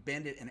you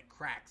bend it and it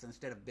cracks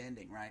instead of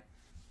bending, right?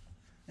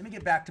 Let me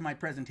get back to my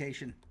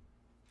presentation.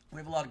 We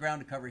have a lot of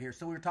ground to cover here.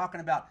 So we were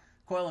talking about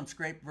coil and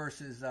scrape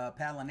versus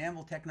paddle and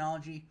anvil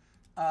technology.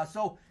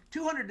 So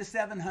 200 to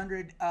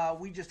 700,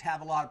 we just have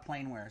a lot of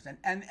plainwares.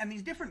 And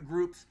these different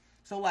groups,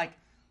 so like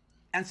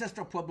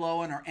Ancestral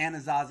Puebloan or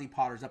Anasazi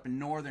potters up in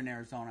northern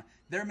Arizona,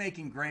 they're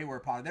making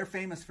grayware pottery. They're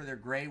famous for their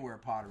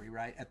grayware pottery,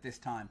 right, at this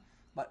time.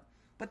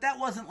 But that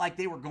wasn't like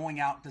they were going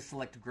out to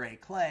select gray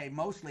clay.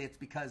 Mostly it's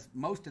because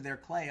most of their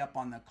clay up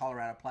on the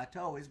Colorado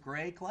Plateau is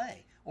gray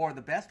clay, or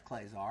the best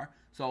clays are.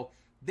 So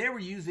they were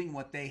using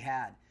what they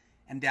had.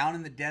 And down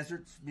in the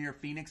deserts near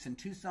Phoenix and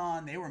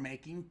Tucson, they were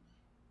making,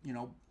 you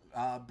know,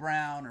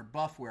 brown or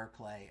buffware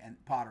clay and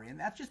pottery. And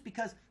that's just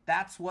because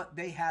that's what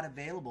they had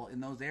available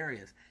in those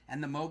areas.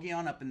 And the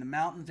Mogollon up in the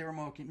mountains, they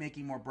were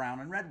making more brown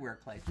and redware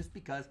clays just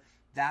because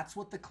that's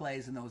what the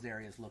clays in those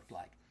areas looked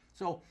like.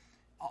 So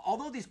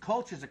although these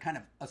cultures are kind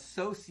of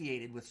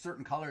associated with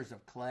certain colors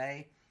of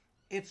clay,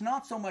 it's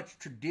not so much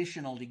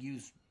traditional to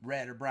use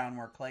red or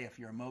brownware clay if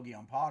you're a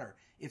Mogollon potter.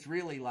 It's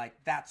really like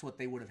that's what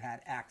they would have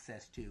had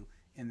access to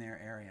in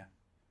their area.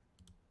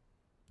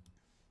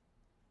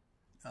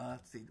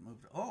 Let's see.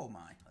 Oh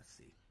my, let's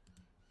see.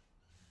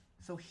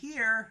 So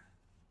here,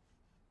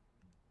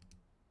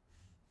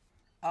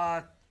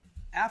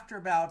 after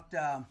about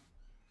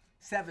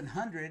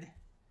 700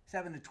 to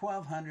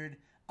 1200,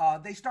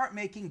 they start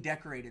making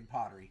decorated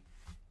pottery.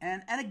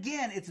 And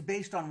again, it's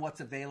based on what's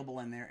available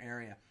in their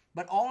area.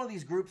 But all of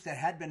these groups that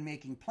had been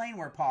making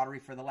plainware pottery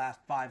for the last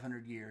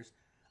 500 years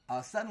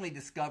suddenly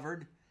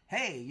discovered,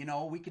 hey, you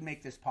know, we can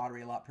make this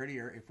pottery a lot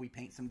prettier if we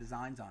paint some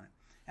designs on it.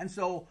 And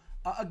so,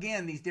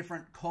 again, these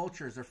different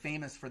cultures are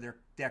famous for their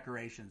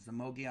decorations. The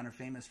Mogollon are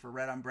famous for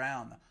red on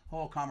brown. The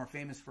Hohokam are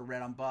famous for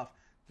red on buff.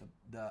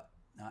 The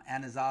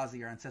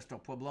Anasazi or Ancestral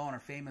Puebloan are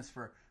famous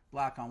for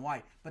black on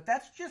white. But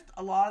that's just,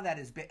 a lot of that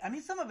is, I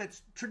mean, some of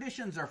it's,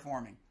 traditions are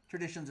forming.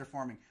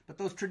 But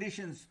those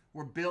traditions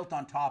were built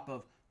on top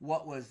of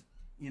what was,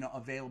 you know,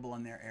 available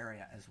in their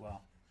area as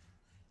well.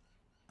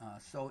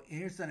 So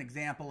here's an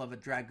example of a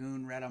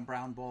dragoon red on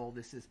brown bowl.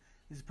 This is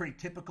pretty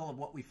typical of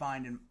what we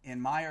find in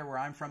Meyer, where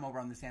I'm from, over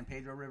on the San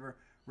Pedro River,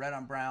 red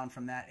on brown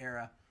from that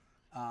era.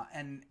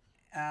 And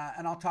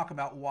I'll talk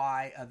about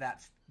why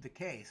that's the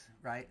case,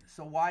 right?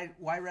 So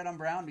why red on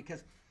brown?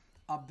 Because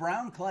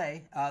brown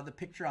clay, the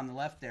picture on the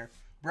left there,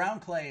 brown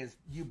clay is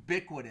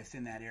ubiquitous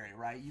in that area,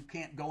 right? You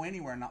can't go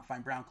anywhere and not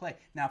find brown clay.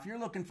 Now, if you're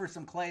looking for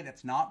some clay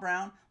that's not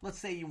brown, let's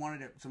say you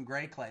wanted some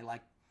gray clay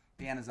like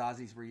the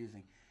Anasazis were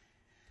using,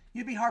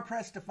 you'd be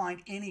hard-pressed to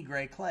find any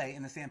gray clay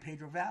in the San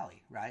Pedro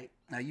Valley, right?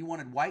 Now, you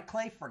wanted white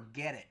clay?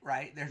 Forget it,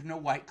 right? There's no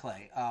white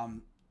clay.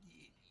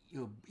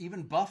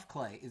 Even buff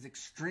clay is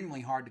extremely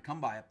hard to come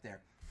by up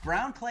there.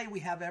 Brown clay we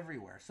have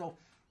everywhere. So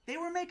they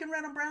were making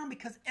red on brown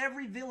because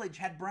every village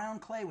had brown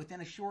clay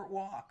within a short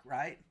walk,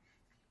 right?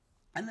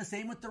 And the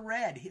same with the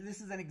red. This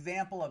is an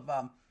example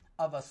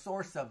of a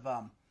source of,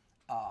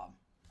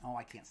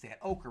 I can't say it,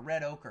 ochre,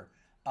 red ochre,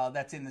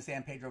 that's in the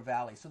San Pedro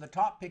Valley. So the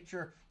top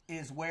picture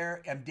is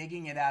where I'm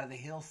digging it out of the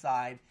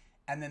hillside,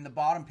 and then the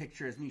bottom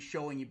picture is me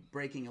showing you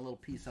breaking a little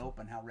piece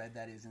open, how red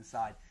that is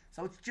inside.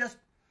 So it's just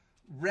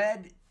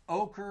red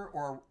ochre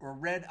or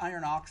red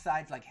iron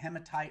oxides like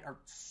hematite are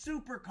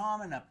super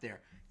common up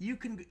there. You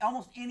can,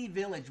 almost any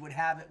village would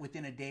have it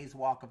within a day's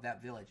walk of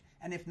that village.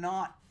 And if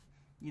not,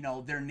 you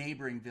know, their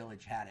neighboring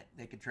village had it.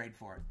 They could trade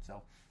for it.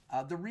 So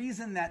the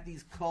reason that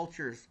these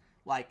cultures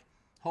like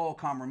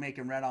Hohokam were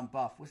making red on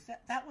buff was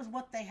that was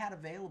what they had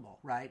available,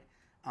 right?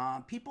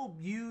 People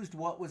used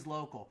what was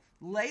local.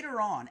 Later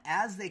on,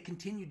 as they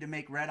continued to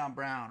make red on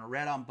brown or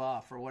red on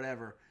buff or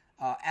whatever,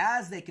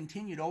 as they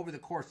continued over the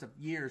course of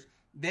years,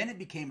 then it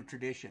became a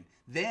tradition.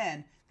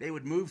 Then they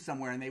would move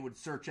somewhere and they would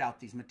search out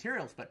these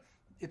materials. But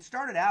it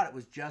started out, it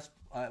was just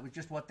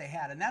what they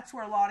had. And that's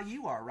where a lot of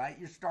you are, right?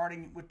 You're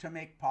starting to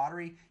make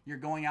pottery. You're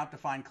going out to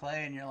find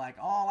clay and you're like,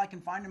 oh, all I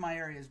can find in my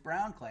area is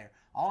brown clay.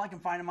 All I can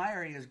find in my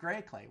area is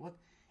gray clay. Well,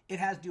 it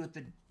has to do with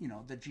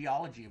the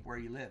geology of where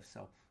you live.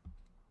 So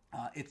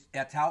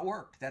that's how it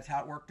worked. That's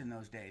how it worked in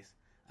those days.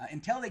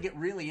 Until they get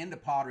really into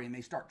pottery and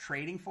they start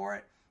trading for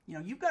it,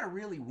 you've got to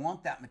really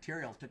want that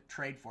material to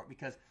trade for it,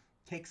 because it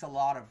takes a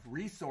lot of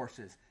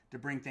resources to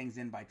bring things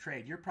in by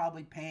trade. You're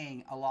probably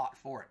paying a lot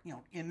for it,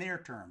 in their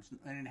terms.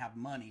 They didn't have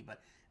money,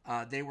 but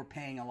they were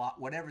paying a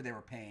lot, whatever they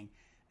were paying.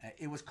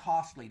 It was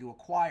costly to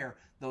acquire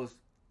those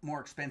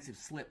more expensive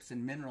slips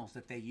and minerals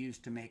that they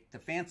used to make the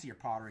fancier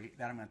pottery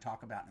that I'm going to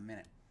talk about in a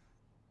minute.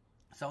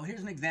 So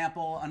here's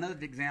another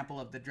example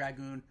of the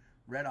Dragoon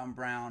red on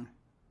brown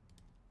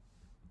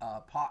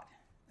pot.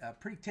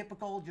 Pretty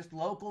typical, just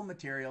local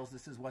materials.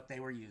 This is what they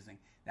were using.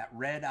 That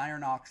red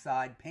iron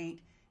oxide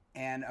paint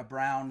and a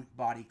brown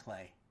body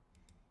clay.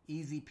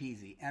 Easy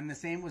peasy. And the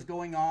same was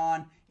going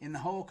on in the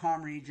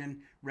Hohokam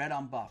region, red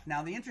on buff.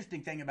 Now, the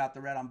interesting thing about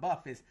the red on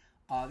buff is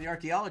the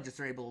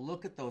archaeologists are able to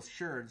look at those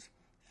sherds,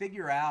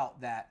 figure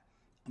out that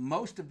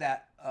most of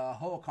that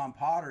Hohokam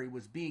pottery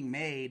was being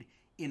made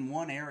in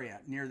one area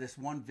near this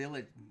one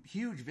village,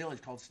 huge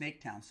village called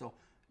Snaketown. So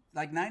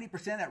like 90%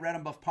 of that red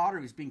on buff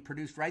pottery was being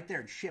produced right there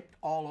and shipped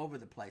all over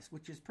the place,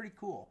 which is pretty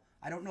cool.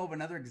 I don't know of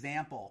another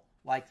example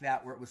like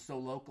that where it was so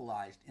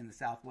localized in the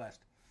Southwest.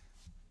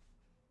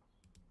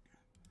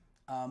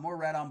 More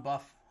red on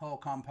buff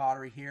Hohokam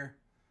pottery here.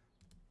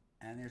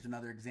 And there's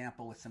another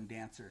example with some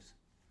dancers.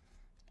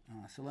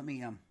 So let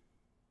me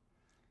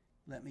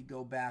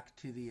go back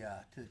to the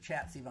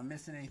chat, see if I'm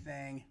missing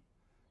anything.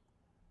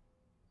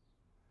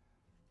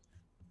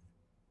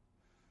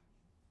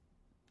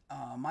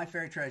 My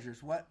fairy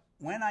treasures.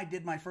 When I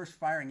did my first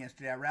firing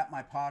yesterday, I wrapped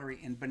my pottery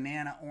in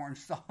banana orange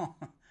salt.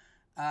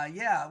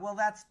 Yeah, well,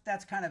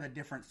 that's kind of a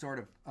different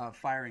sort of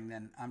firing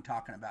than I'm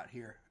talking about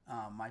here.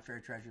 My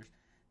fairy treasures.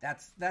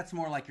 That's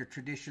more like your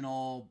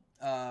traditional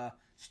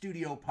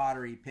studio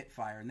pottery pit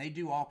fire, and they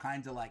do all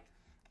kinds of like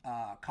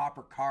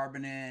copper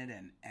carbonate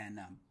and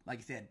like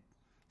I said,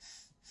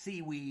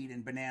 seaweed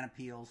and banana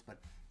peels. But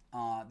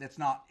it's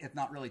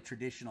not really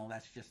traditional.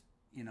 That's just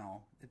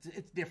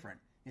it's different.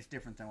 It's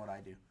different than what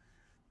I do.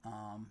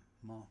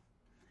 Well,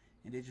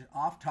 it is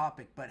off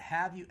topic, but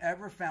have you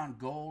ever found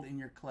gold in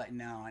your clay?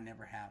 No, I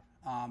never have.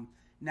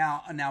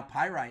 Now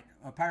pyrite.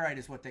 Pyrite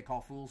is what they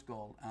call fool's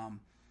gold.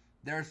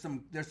 There's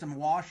some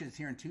washes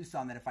here in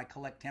Tucson that if I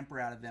collect temper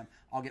out of them,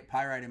 I'll get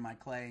pyrite in my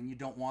clay, and you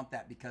don't want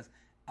that because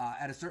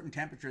at a certain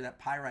temperature, that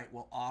pyrite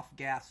will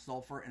off-gas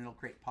sulfur and it'll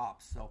create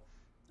pops. So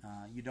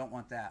you don't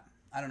want that.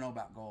 I don't know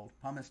about gold.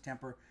 Pumice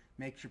temper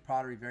makes your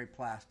pottery very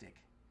plastic.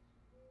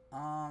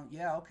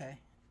 Yeah, okay.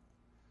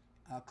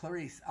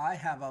 Clarice, I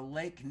have a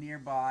lake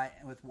nearby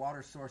with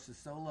water sources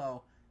so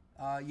low.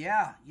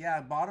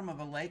 Yeah, bottom of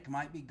a lake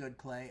might be good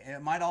clay.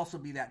 It might also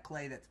be that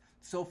clay that's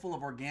so full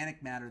of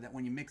organic matter that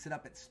when you mix it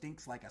up, it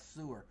stinks like a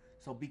sewer.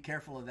 So be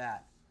careful of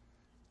that.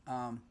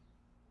 Kyle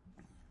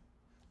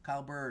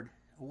Bird,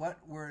 what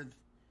were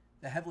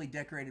the heavily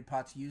decorated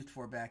pots used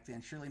for back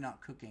then? Surely not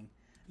cooking.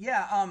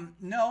 Yeah,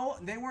 no,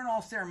 they weren't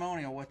all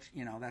ceremonial, which,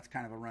 that's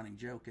kind of a running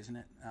joke, isn't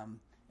it?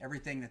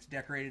 Everything that's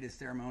decorated is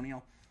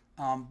ceremonial.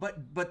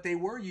 But they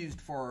were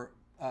used for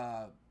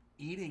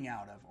eating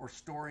out of, or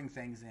storing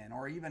things in,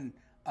 or even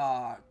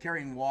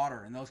carrying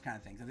water and those kind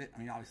of things. I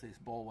mean, obviously this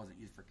bowl wasn't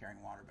used for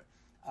carrying water, but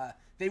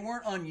they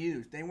weren't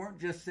unused. They weren't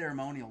just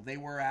ceremonial. They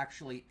were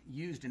actually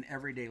used in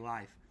everyday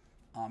life.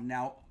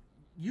 Now,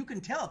 you can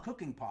tell a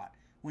cooking pot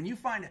when you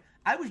find it.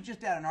 I was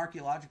just at an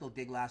archaeological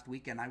dig last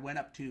weekend. I went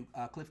up to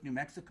Cliff, New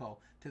Mexico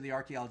to the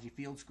archaeology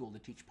field school to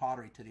teach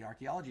pottery to the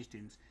archaeology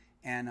students.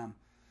 And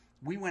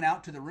we went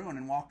out to the ruin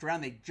and walked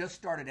around. They just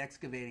started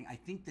excavating, I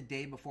think, the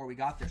day before we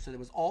got there. So there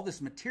was all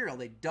this material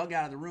they dug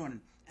out of the ruin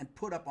and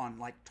put up on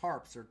like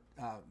tarps or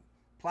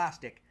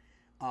plastic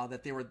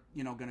that they were,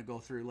 going to go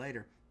through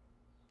later.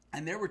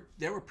 And there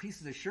were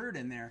pieces of sherd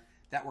in there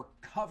that were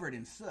covered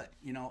in soot,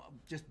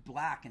 just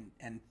black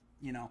and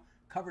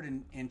covered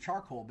in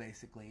charcoal,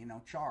 basically,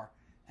 char.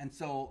 And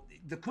so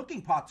the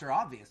cooking pots are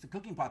obvious. The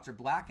cooking pots are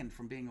blackened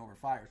from being over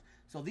fires.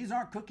 So these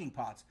aren't cooking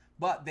pots,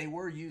 but they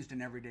were used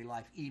in everyday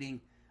life,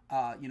 eating,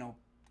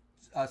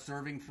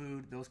 serving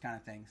food, those kind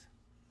of things.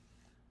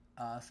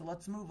 So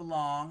let's move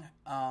along.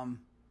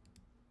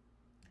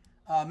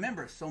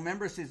 Members. So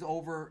Members is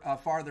over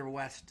farther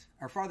west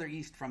or farther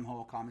east from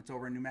Hohokam. It's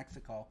over in New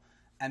Mexico,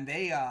 and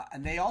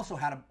they also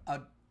had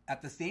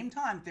at the same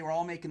time they were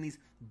all making these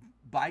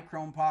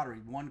bichrome pottery,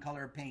 one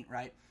color of paint,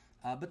 right?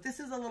 But this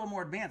is a little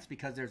more advanced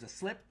because there's a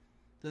slip,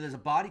 So there's a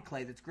body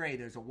clay that's gray.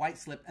 There's a white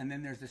slip, and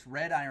then there's this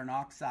red iron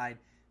oxide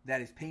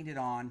that is painted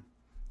on,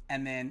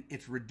 and then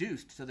it's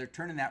reduced. So they're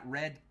turning that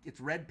red,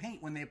 it's red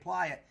paint when they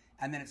apply it,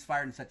 and then it's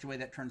fired in such a way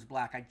that it turns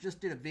black. I just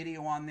did a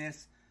video on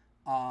this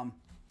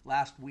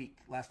last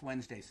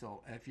Wednesday.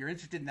 So if you're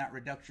interested in that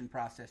reduction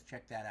process,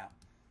 check that out.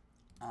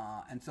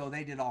 And so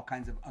they did all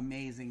kinds of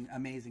amazing,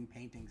 amazing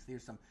paintings.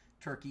 There's some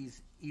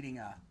turkeys eating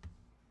a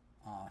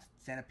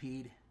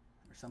centipede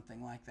or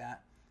something like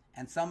that.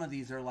 And some of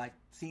these are like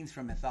scenes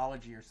from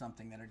mythology or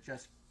something that are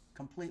just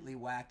completely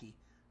wacky.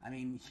 I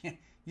mean,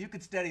 you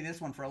could study this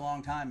one for a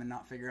long time and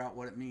not figure out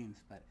what it means,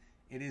 but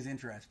it is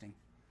interesting.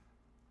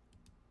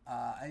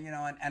 You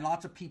know, and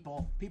lots of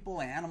people,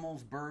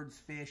 animals, birds,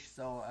 fish.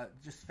 So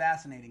just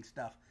fascinating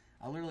stuff.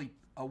 Literally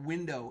a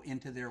window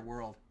into their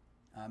world,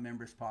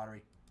 Members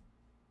Pottery.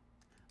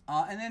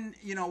 And then,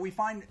 you know, we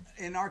find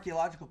in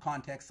archaeological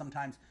context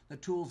sometimes the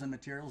tools and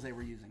materials they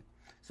were using.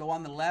 So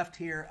on the left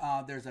here,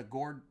 there's a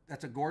gourd.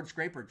 That's a gourd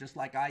scraper, just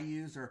like I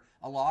use or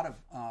a lot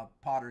of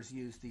potters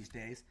use these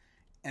days.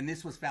 And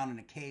this was found in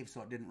a cave,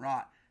 so it didn't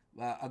rot.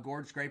 A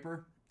gourd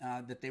scraper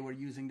that they were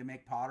using to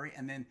make pottery.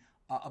 And then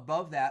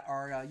above that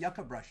are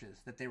yucca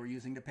brushes that they were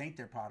using to paint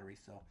their pottery.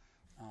 So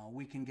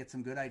we can get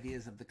some good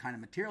ideas of the kind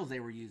of materials they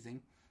were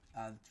using.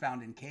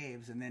 Found in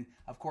caves. And then,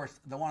 of course,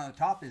 the one on the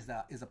top is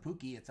a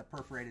puki. It's a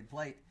perforated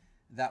plate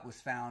that was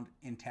found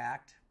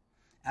intact.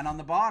 And on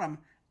the bottom,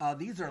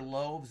 these are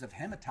loaves of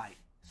hematite.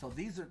 So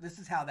this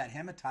is how that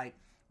hematite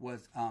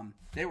was.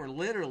 They were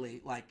literally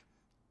like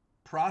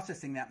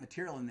processing that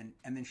material and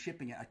then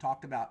shipping it. I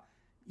talked about,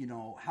 you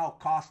know, how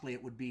costly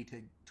it would be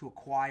to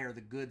acquire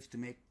the goods to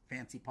make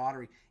fancy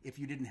pottery if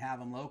you didn't have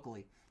them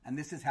locally. And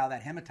this is how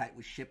that hematite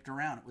was shipped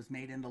around. It was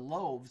made into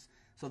loaves.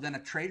 So then a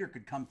trader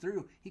could come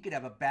through. He could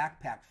have a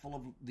backpack full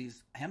of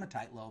these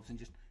hematite loaves and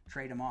just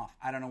trade them off.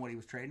 I don't know what he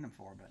was trading them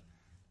for, but.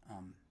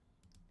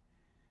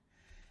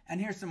 And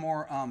here's some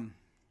more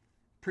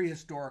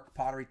prehistoric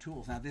pottery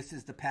tools. Now this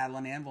is the paddle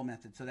and anvil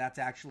method. So that's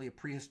actually a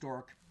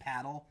prehistoric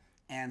paddle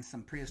and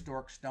some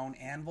prehistoric stone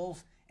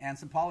anvils and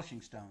some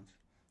polishing stones.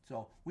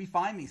 So we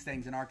find these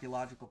things in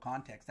archaeological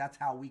context. That's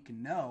how we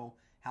can know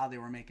how they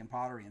were making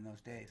pottery in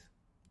those days.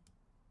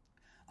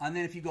 And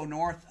then if you go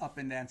north up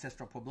into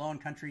ancestral Puebloan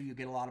country, you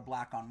get a lot of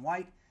black on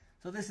white.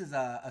 So this is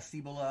a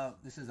cibola.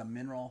 This is a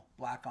mineral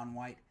black on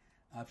white.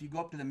 If you go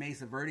up to the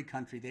Mesa Verde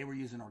country, they were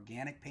using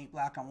organic paint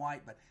black on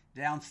white. But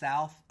down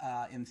south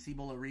in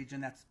Cibola region,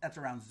 that's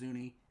around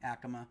Zuni,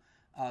 Acoma,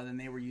 then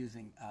they were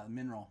using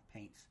mineral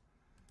paints.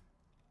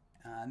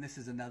 And this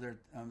is another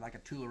like a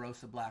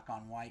Tularosa black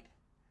on white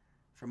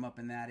from up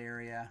in that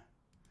area.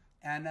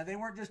 And they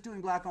weren't just doing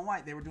black on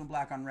white. They were doing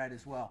black on red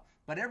as well.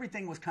 But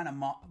everything was kind of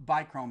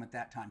bichrome at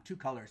that time. Two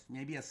colors,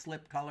 maybe a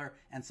slip color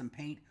and some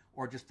paint,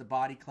 or just the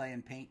body clay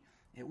and paint.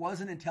 It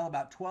wasn't until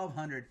about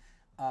 1200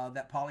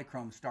 that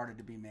polychrome started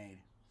to be made.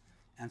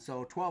 And so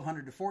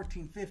 1200 to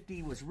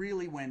 1450 was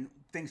really when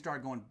things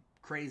started going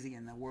crazy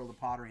in the world of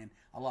pottery, and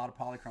a lot of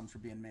polychromes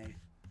were being made.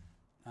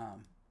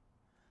 I'm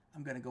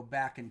going to go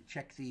back and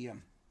check the...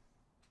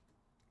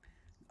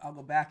 I'll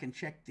go back and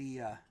check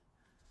the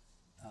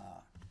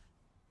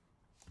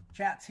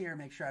chats here,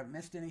 make sure I haven't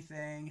missed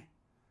anything.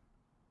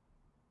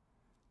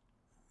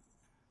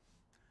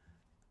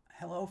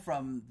 Hello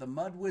from the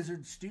Mud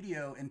Wizard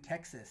studio in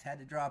Texas. Had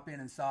to drop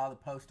in and saw the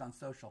post on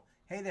social.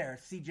 Hey there,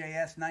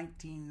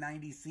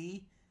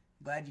 CJS1990C.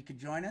 Glad you could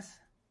join us.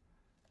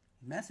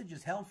 Message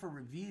is held for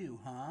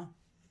review, huh?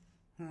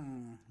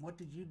 What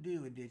did you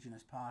do,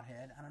 Indigenous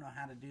Pothead? I don't know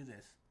how to do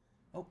this.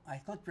 Oh, I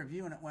clicked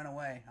review and it went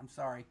away. I'm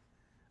sorry.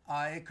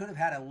 It could have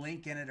had a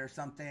link in it or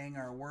something,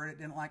 or a word it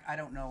didn't like. I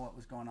don't know what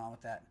was going on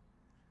with that.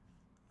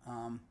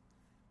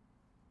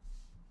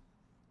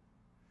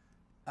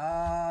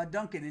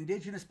 Duncan,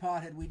 Indigenous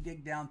Pothead, we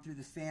dig down through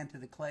the sand to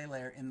the clay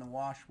layer in the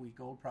wash we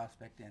gold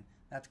prospect in.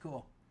 That's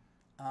cool.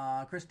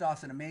 Chris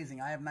Dawson, amazing.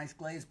 I have nice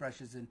glaze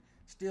brushes and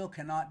still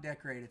cannot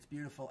decorate. It's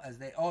beautiful as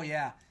they... Oh,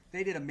 yeah.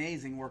 They did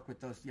amazing work with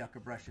those yucca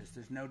brushes.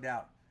 There's no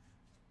doubt.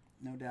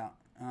 No doubt.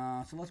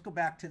 So let's go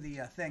back to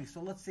the thing.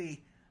 So let's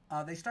see.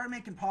 They started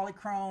making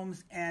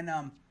polychromes, and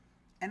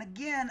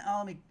again,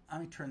 let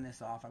me turn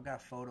this off. I've got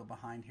a photo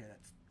behind here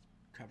that's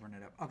covering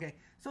it up. Okay,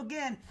 so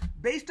again,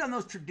 based on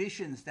those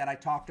traditions that I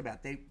talked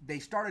about, they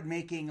started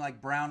making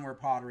like brownware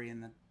pottery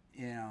in the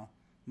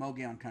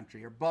Mogollon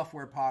country, or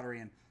buffware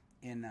pottery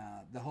in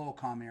the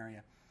Hohokam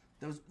area.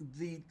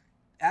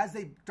 As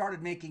they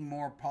started making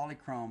more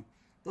polychrome,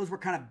 those were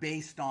kind of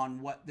based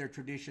on what their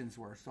traditions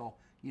were. So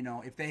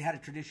if they had a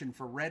tradition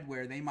for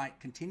redware, they might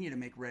continue to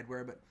make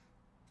redware, but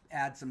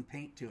add some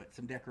paint to it,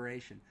 some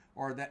decoration.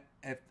 Or that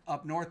if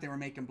up north they were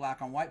making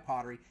black on white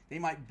pottery, they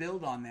might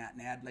build on that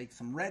and add like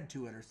some red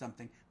to it or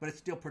something, but it's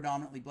still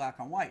predominantly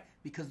black on white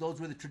because those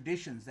were the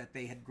traditions that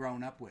they had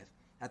grown up with.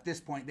 At this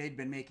point, they'd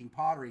been making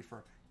pottery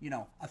for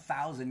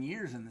 1,000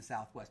 years in the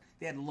Southwest.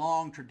 They had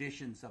long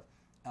traditions of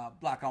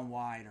black on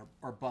white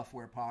or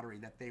buffware pottery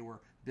that they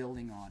were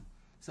building on.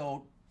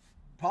 So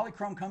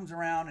polychrome comes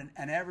around,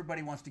 and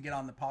everybody wants to get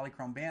on the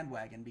polychrome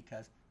bandwagon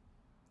because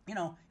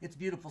it's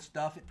beautiful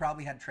stuff. It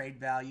probably had trade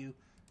value.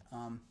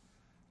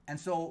 And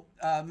so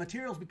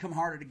materials become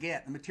harder to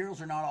get. The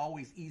materials are not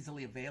always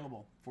easily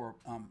available for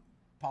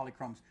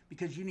polychromes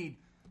because you need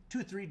 2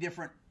 or 3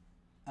 different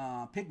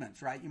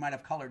pigments, right? You might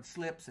have colored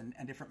slips and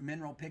different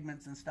mineral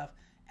pigments and stuff.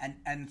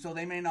 And so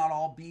they may not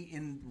all be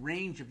in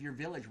range of your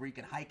village where you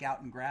can hike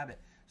out and grab it.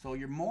 So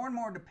you're more and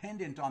more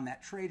dependent on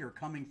that trader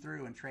coming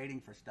through and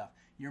trading for stuff.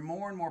 You're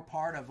more and more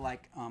part of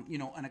like, you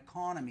know, an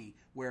economy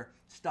where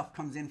stuff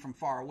comes in from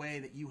far away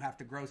that you have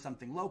to grow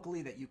something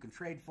locally that you can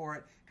trade for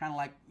it, kind of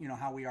like, you know,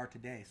 how we are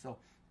today. So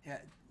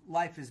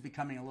life is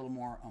becoming a little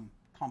more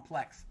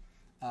complex.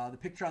 The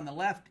picture on the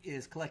left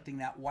is collecting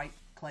that white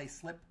clay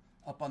slip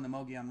up on the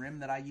Mogollon Rim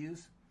that I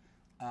use.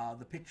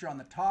 The picture on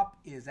the top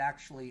is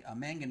actually a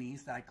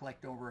manganese that I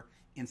collect over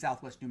in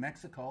southwest New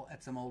Mexico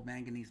at some old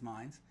manganese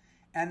mines.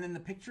 And then the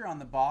picture on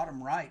the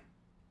bottom right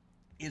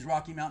is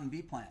Rocky Mountain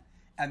bee plant.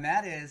 And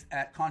that is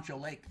at Concho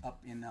Lake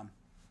up in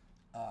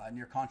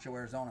near Concho,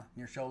 Arizona,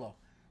 near Sholo.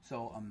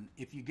 So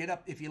if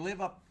you live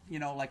up, you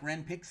know, like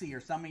Ren Pixie or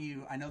some of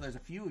you, I know there's a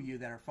few of you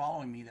that are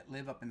following me that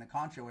live up in the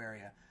Concho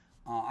area.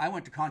 I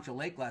went to Concho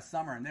Lake last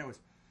summer and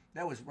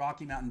there was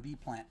Rocky Mountain bee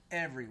plant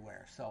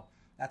everywhere. So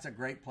that's a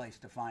great place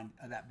to find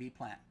that bee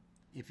plant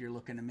if you're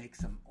looking to make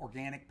some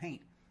organic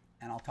paint.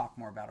 And I'll talk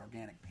more about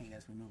organic paint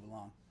as we move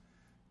along.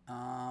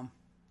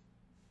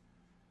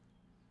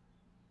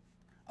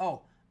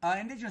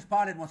 Indigenous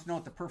Potted wants to know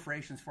what the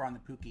perforation's for on the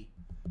Pookie.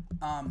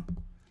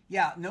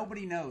 Yeah,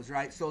 nobody knows,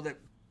 right? So that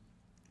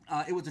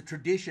it was a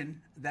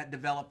tradition that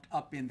developed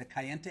up in the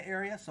Kayenta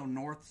area, so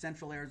north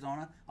central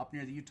Arizona, up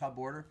near the Utah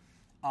border.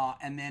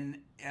 And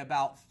then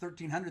about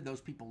 1,300,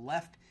 those people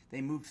left.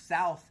 They moved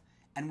south,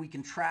 and we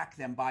can track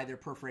them by their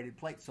perforated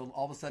plates. So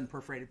all of a sudden,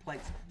 perforated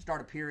plates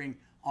start appearing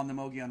on the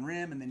Mogollon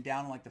Rim and then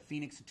down like the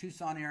Phoenix to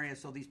Tucson area.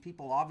 So these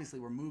people obviously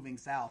were moving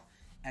south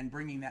and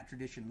bringing that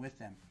tradition with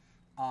them.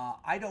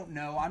 I don't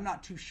know. I'm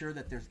not too sure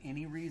that there's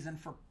any reason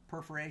for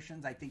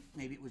perforations. I think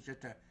maybe it was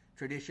just a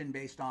tradition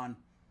based on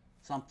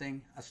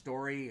something, a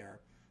story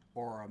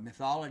or a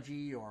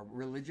mythology or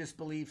religious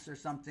beliefs or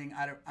something.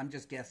 I'm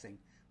just guessing.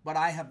 But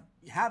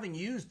having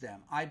used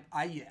them, I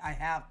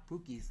have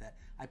Pookies that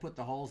I put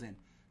the holes in.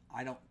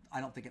 I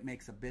don't think it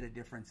makes a bit of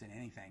difference in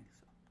anything.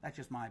 So that's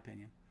just my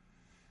opinion.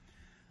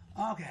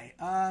 Okay,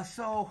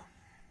 so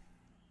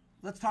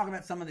let's talk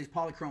about some of these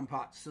polychrome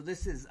pots. So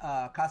this is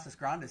Casas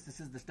Grandes. This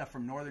is the stuff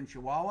from northern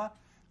Chihuahua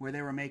where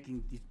they were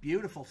making these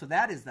beautiful. So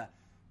that is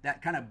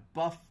that kind of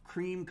buff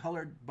cream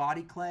colored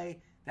body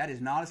clay. That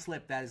is not a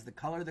slip. That is the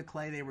color of the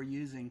clay they were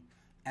using,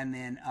 and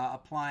then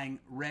applying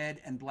red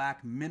and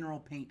black mineral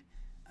paint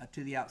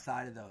to the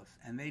outside of those.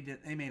 And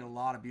they made a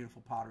lot of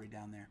beautiful pottery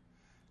down there.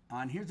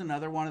 And here's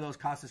another one of those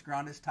Casas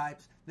Grandes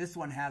types. This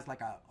one has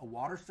like a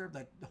water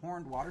serpent, the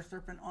horned water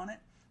serpent on it,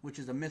 which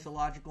is a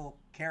mythological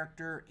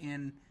character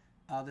in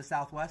the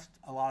Southwest.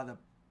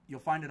 You'll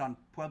find it on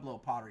Pueblo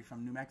pottery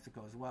from New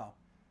Mexico as well.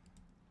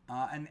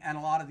 And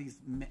a lot of these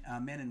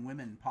men and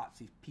women pots,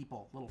 these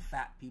people, little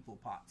fat people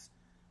pots,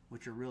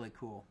 which are really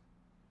cool.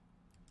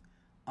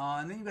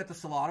 And then you've got the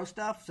Salado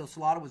stuff. So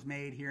Salado was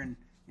made here in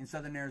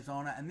southern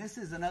Arizona. And this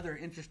is another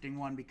interesting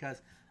one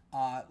because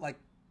like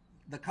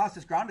the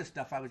Casas Grandes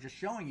stuff I was just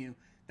showing you,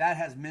 that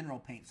has mineral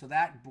paint. So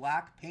that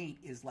black paint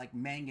is like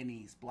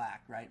manganese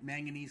black, right?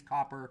 Manganese,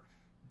 copper,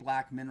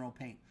 black mineral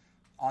paint.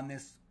 On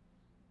this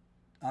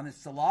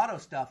Salado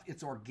stuff,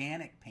 it's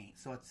organic paint.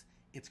 So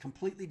it's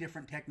completely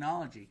different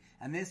technology.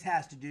 And this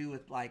has to do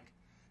with like,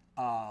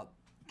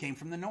 came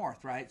from the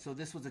north, right? So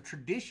this was a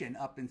tradition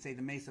up in, say,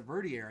 the Mesa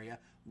Verde area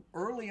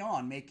early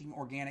on making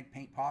organic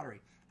paint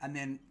pottery. And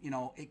then, you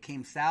know, it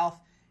came south.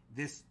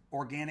 This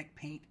organic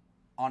paint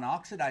on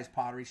oxidized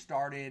pottery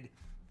started,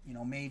 you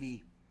know,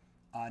 maybe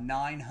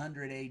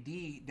 900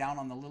 AD down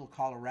on the Little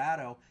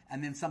Colorado,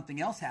 and then something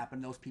else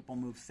happened. Those people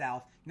moved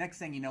south. Next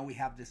thing you know, we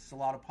have this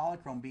Salado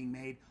polychrome being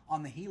made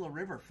on the Gila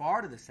River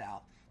far to the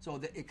south. So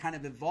that it kind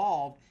of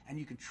evolved, and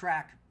you could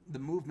track the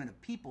movement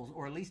of peoples,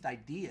 or at least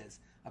ideas,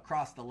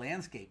 across the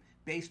landscape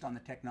based on the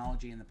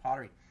technology in the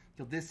pottery.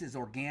 So this is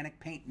organic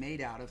paint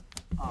made out of,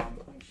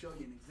 let me show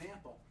you an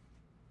example.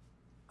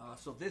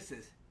 So this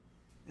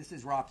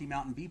is Rocky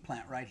Mountain bee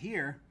plant right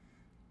here,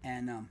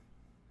 and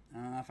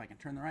if I can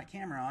turn the right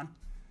camera on,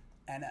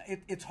 and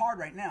it's hard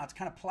right now. It's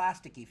kind of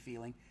plasticky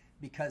feeling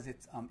because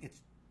it's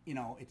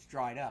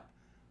dried up.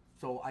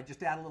 So I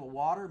just add a little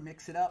water,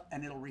 mix it up,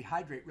 and it'll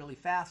rehydrate really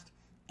fast.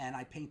 And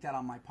I paint that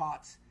on my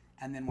pots,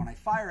 and then when I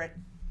fire it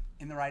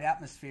in the right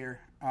atmosphere,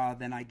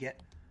 then I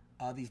get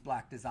these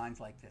black designs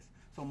like this.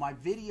 So my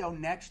video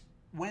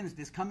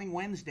this coming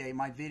Wednesday,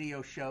 my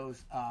video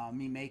shows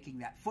me making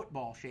that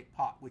football-shaped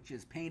pot, which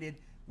is painted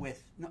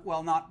with,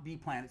 well, not bee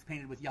plant, it's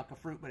painted with yucca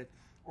fruit, but it's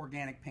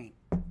organic paint.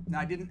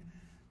 Now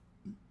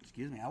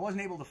I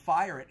wasn't able to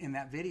fire it in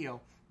that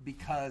video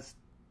because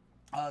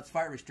it's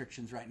fire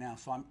restrictions right now.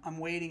 So I'm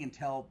waiting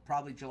until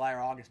probably July or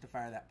August to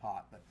fire that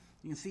pot, but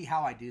you can see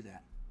how I do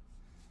that.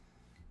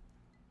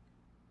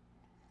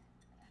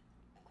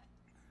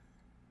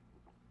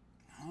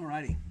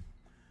 Alrighty,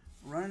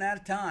 running out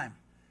of time.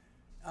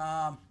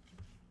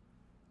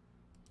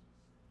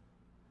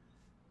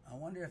 I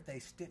wonder if they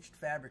stitched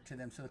fabric to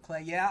them. So the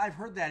clay, yeah, I've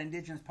heard that.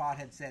 Indigenous pot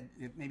had said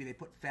maybe they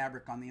put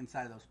fabric on the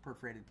inside of those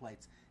perforated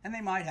plates. And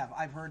they might have.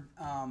 I've heard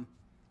an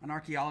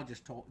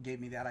archaeologist gave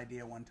me that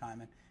idea one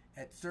time, and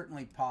it's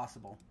certainly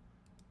possible.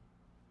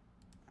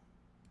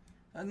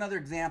 Another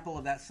example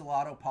of that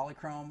Salado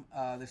polychrome.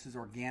 This is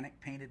organic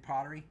painted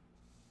pottery.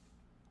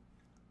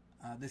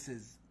 This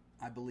is,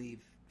 I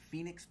believe,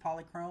 Phoenix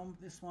polychrome,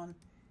 this one.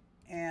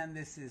 And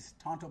this is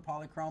Tonto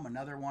polychrome,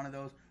 another one of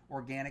those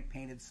organic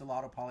painted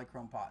Salado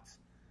polychrome pots.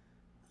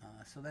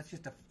 So that's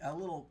just a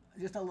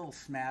little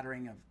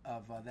smattering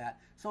of that.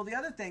 So the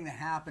other thing that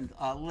happened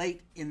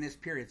late in this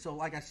period, so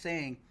like I was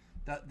saying,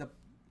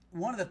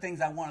 one of the things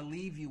I want to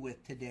leave you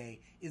with today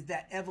is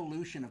that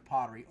evolution of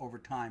pottery over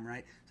time,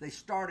 right? So they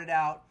started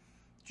out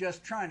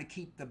just trying to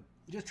keep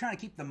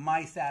the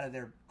mice out of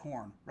their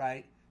corn,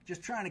 right?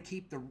 Just trying to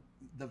keep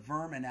the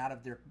vermin out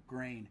of their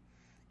grain.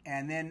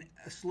 And then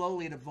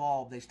slowly it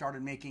evolved. They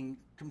started making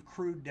some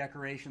crude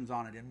decorations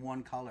on it in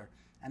one color.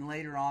 And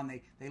later on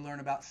they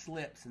learn about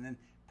slips, and then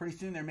pretty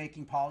soon they're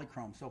making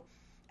polychrome. So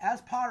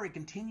as pottery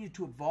continued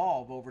to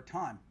evolve over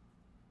time,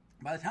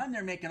 by the time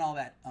they're making all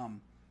that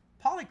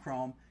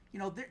polychrome, you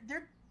know,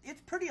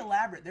 it's pretty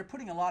elaborate. They're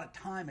putting a lot of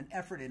time and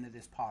effort into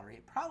this pottery.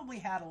 It probably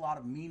had a lot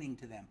of meaning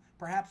to them,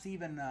 perhaps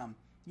even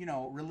you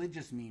know,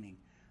 religious meaning.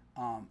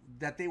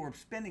 That they were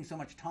spending so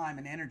much time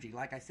and energy,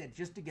 like I said,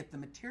 just to get the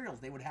materials.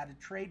 They would have to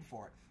trade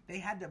for it.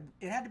 It had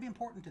to be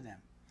important to them.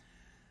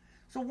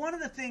 So one of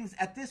the things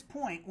at this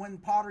point, when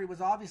pottery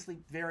was obviously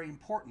very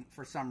important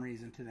for some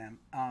reason to them,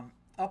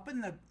 up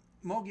in the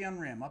Mogollon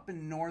Rim, up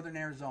in northern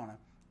Arizona,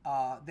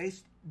 they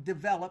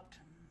developed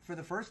for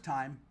the first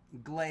time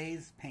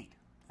glaze paint.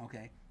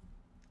 Okay,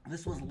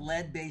 this was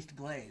lead-based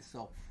glaze.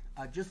 So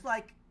just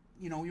like,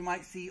 you know, you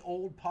might see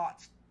old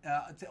pots,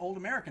 old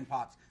American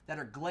pots that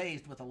are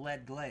glazed with a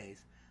lead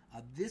glaze.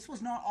 This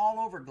was not all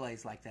over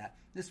glaze like that.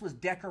 This was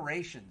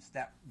decorations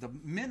that the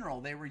mineral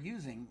they were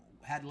using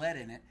had lead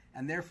in it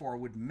and therefore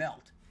would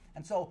melt.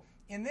 And so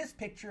in this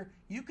picture,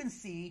 you can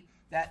see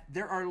that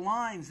there are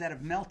lines that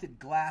have melted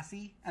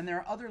glassy, and there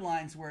are other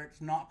lines where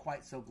it's not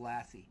quite so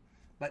glassy.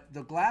 But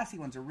the glassy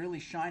ones are really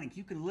shining.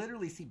 You can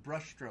literally see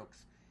brush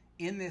strokes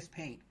in this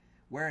paint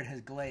where it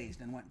has glazed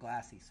and went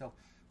glassy. So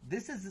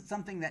this is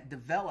something that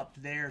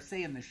developed there,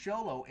 say in the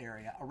Sholo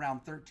area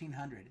around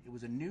 1300. It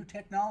was a new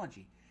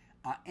technology.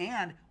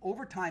 And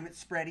over time it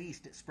spread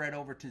east. It spread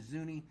over to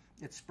Zuni.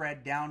 It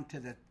spread down to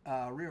the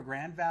Rio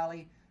Grande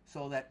Valley,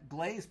 so that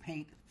glaze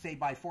paint, say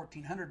by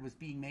 1400, was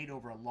being made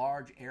over a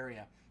large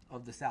area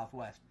of the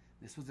Southwest.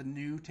 This was a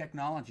new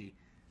technology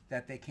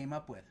that they came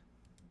up with.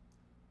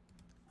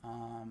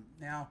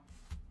 Now,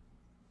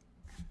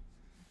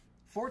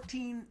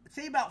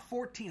 say about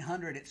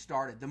 1400 it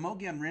started. The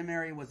Mogollon Rim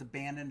area was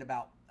abandoned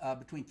about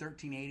between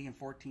 1380 and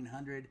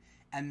 1400,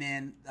 and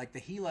then like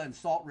the Gila and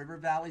Salt River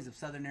valleys of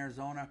southern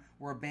Arizona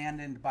were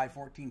abandoned by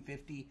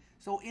 1450.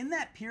 So in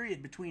that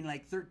period between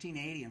like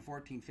 1380 and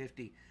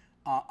 1450,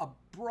 a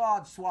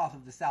broad swath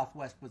of the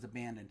Southwest was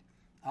abandoned,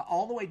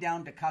 all the way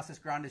down to Casas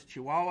Grandes,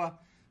 Chihuahua,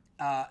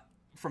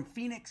 from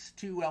Phoenix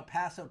to El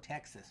Paso,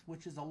 Texas,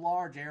 which is a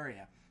large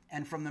area.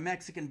 And from the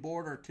Mexican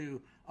border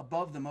to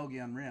above the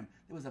Mogollon Rim,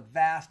 it was a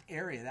vast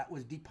area that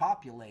was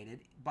depopulated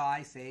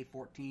by, say,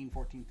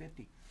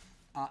 1450.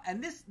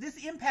 And this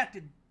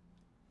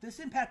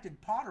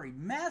impacted pottery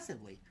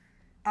massively,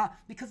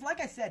 because,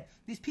 like I said,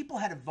 these people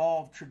had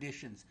evolved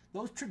traditions.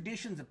 Those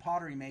traditions of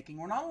pottery making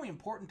were not only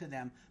important to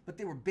them, but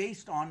they were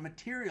based on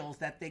materials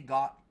that they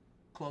got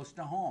close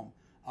to home.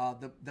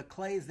 The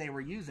clays they were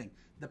using,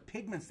 the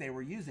pigments they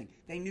were using.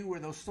 They knew where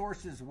those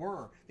sources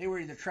were. They were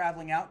either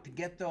traveling out to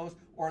get those,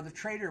 or the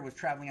trader was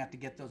traveling out to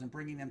get those and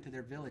bringing them to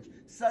their village.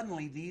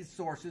 Suddenly, these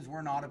sources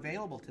were not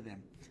available to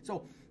them.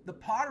 So the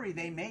pottery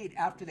they made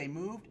after they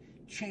moved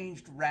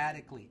changed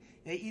radically.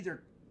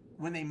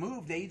 When they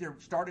moved, they either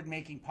started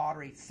making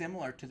pottery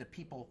similar to the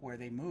people where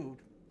they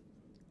moved,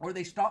 or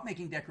they stopped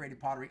making decorated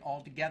pottery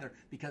altogether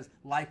because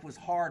life was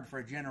hard for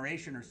a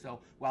generation or so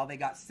while they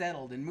got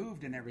settled and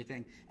moved and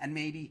everything. And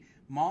maybe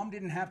mom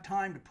didn't have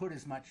time to put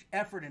as much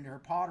effort into her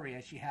pottery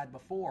as she had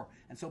before.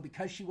 And so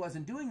because she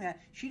wasn't doing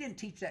that, she didn't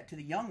teach that to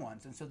the young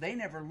ones. And so they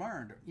never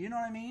learned. You know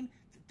what I mean?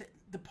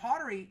 The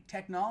pottery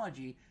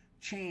technology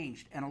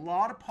changed, and a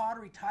lot of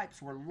pottery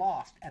types were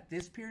lost at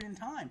this period in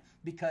time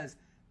because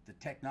the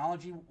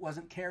technology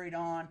wasn't carried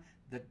on,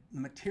 the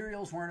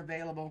materials weren't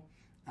available.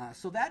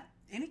 So that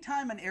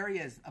anytime an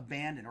area is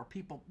abandoned or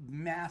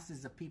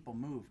masses of people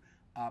move,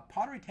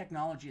 pottery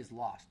technology is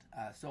lost.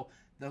 So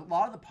a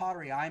lot of the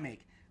pottery I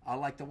make,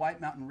 like the White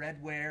Mountain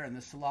Redware and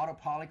the Salado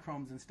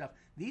polychromes and stuff,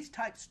 these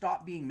types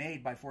stopped being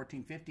made by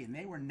 1450, and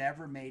they were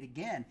never made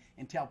again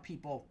until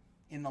people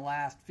in the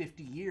last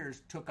 50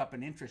 years took up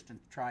an interest and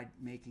tried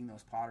making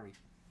those potteries.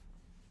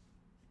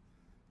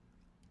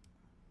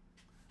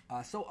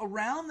 So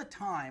around the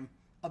time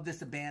of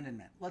this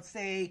abandonment, let's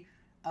say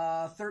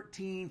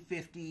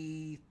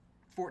 1350,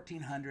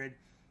 1400,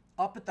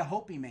 up at the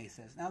Hopi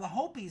Mesas. Now the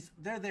Hopis,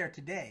 they're there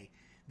today.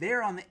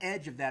 They're on the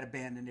edge of that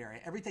abandoned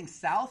area. Everything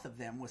south of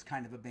them was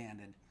kind of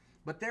abandoned.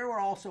 But there were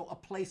also a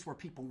place where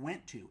people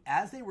went to.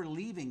 As they were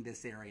leaving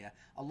this area,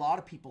 a lot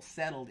of people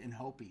settled in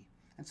Hopi.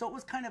 And so it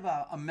was kind of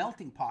a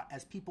melting pot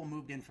as people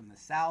moved in from the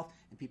south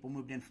and people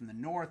moved in from the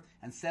north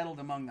and settled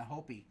among the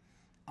Hopi.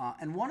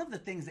 And one of the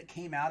things that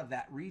came out of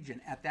that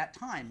region at that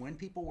time when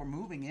people were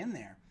moving in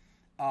there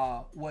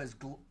was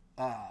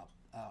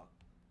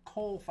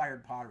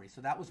coal-fired pottery.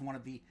 So that was one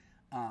of the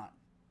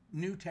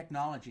new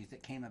technologies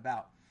that came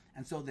about.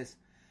 And so this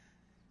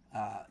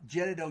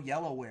Jedido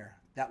yellowware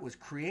that was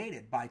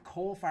created by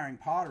coal-firing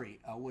pottery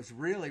was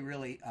really,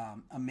 really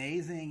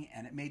amazing,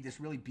 and it made this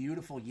really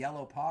beautiful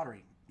yellow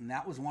pottery. And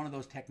that was one of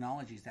those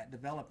technologies that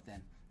developed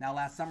then. Now,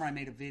 last summer I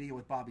made a video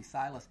with Bobby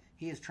Silas.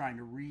 He is trying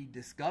to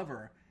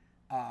rediscover,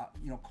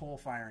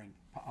 coal-firing,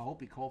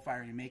 Hopi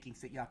coal-firing and making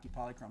Sikyaki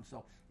polychrome.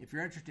 So if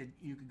you're interested,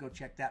 you could go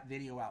check that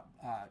video out.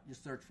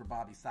 Just search for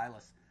Bobby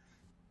Silas.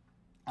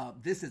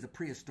 This is a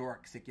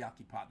prehistoric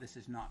Sikyaki pot. This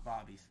is not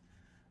Bobby's.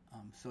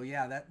 So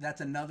yeah,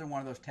 that's another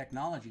one of those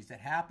technologies that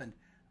happened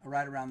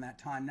right around that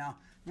time. Now,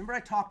 remember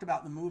I talked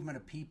about the movement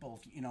of people,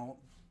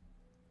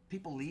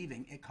 people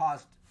leaving. It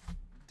caused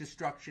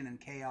destruction and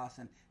chaos,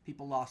 and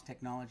people lost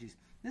technologies.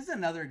 This is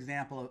another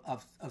example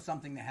of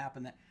something that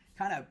happened that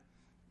kind of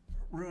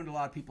ruined a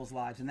lot of people's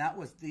lives, and that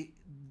was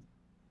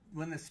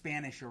when the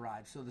Spanish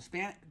arrived. So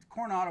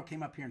Coronado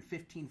came up here in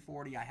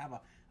 1540. I have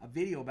a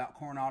video about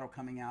Coronado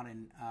coming out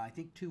in, I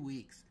think, 2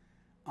 weeks.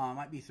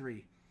 Might be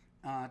 3.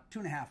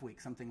 2.5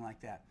 weeks, something like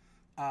that.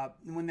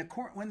 When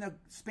the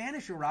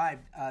Spanish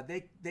arrived,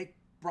 they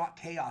brought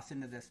chaos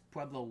into this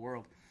Pueblo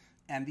world,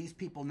 and these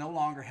people no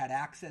longer had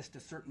access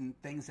to certain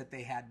things that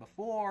they had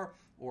before,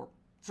 or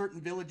certain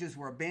villages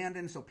were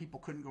abandoned, so people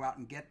couldn't go out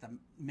and get the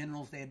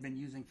minerals they had been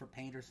using for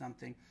paint or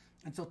something,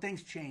 and so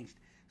things changed.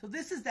 So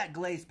this is that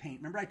glaze paint.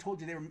 Remember I told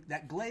you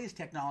that glaze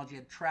technology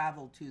had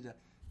traveled to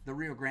the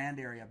Rio Grande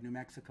area of New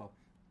Mexico.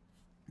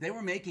 They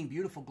were making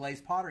beautiful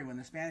glazed pottery when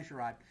the Spanish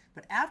arrived.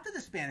 But after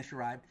the Spanish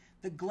arrived,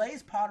 the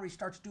glazed pottery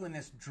starts doing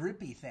this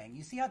drippy thing.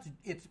 You see how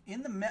it's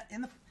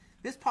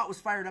this pot was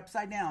fired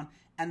upside down,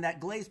 and that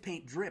glazed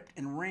paint dripped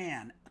and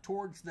ran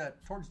towards the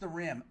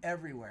rim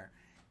everywhere.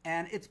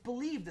 And it's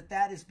believed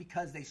that is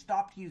because they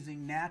stopped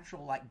using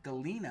natural, like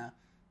galena,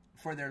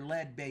 for their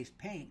lead-based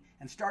paint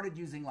and started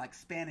using like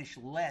Spanish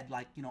lead,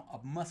 like, a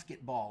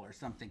musket ball or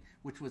something,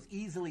 which was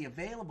easily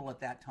available at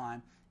that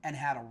time and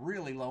had a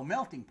really low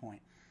melting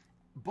point.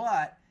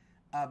 But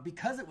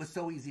because it was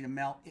so easy to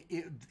melt,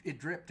 it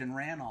dripped and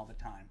ran all the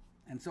time.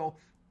 And so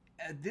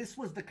this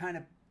was the kind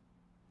of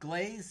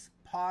glaze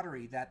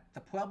pottery that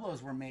the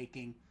Pueblos were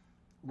making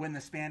when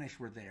the Spanish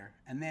were there.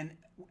 And then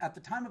at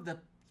the time of the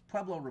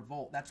Pueblo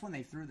Revolt, that's when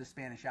they threw the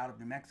Spanish out of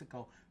New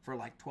Mexico for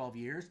like 12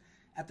 years.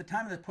 At the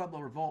time of the Pueblo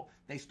Revolt,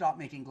 they stopped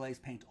making glaze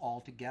paint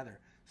altogether.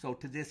 So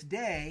to this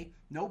day,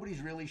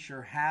 nobody's really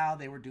sure how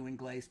they were doing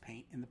glaze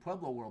paint in the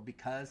Pueblo world,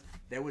 because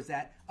there was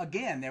that,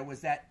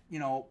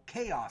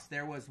 chaos.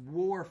 There was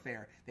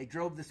warfare. They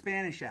drove the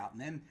Spanish out,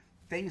 and then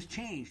things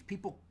changed.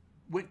 People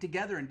went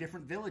together in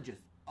different villages.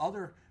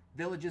 Other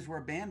villages were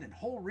abandoned.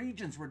 Whole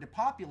regions were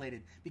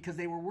depopulated because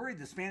they were worried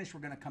the Spanish were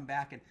going to come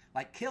back and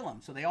kill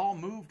them. So they all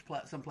moved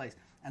someplace.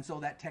 And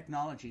so that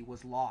technology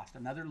was lost.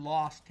 Another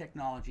lost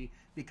technology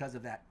because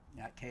of that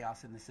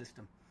chaos in the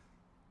system.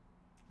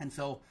 And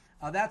so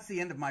that's the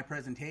end of my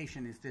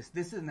presentation.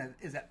 This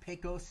is at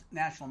Pecos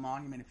National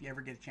Monument. If you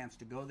ever get a chance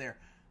to go there,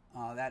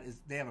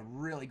 they have a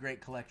really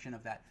great collection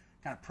of that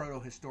kind of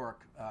proto-historic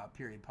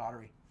period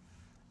pottery.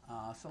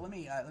 So let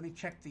me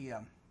check the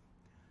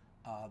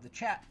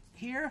chat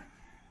here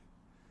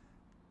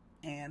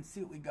and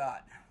see what we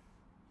got.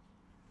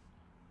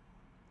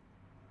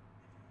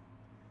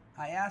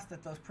 I asked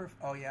that those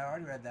oh yeah, I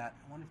already read that.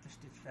 I wonder if the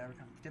stitch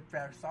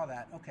fabric saw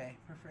that. Okay,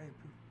 perforated.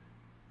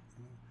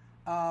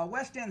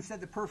 West End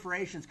said the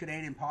perforations could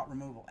aid in pot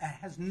removal. It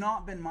has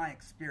not been my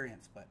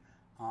experience, but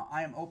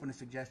I am open to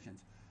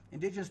suggestions.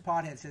 Indigenous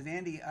Pothead says,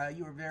 Andy,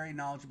 you are very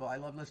knowledgeable. I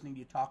love listening to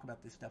you talk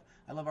about this stuff.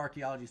 I love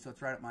archaeology, so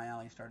it's right up my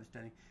alley. Started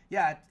studying.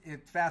 Yeah,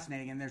 it's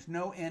fascinating, and there's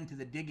no end to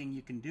the digging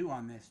you can do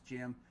on this,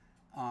 Jim.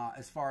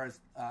 As far as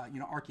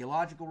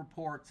archaeological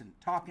reports and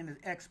talking to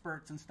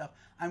experts and stuff.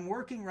 I'm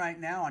working right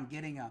now on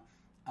getting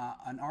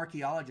an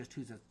archaeologist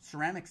who's a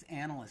ceramics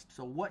analyst.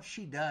 So what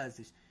she does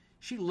is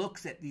she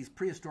looks at these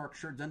prehistoric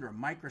sherds under a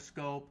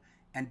microscope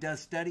and does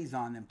studies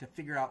on them to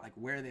figure out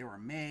where they were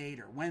made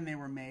or when they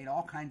were made,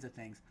 all kinds of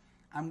things.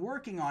 I'm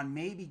working on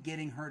maybe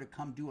getting her to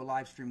come do a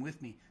live stream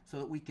with me so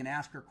that we can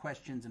ask her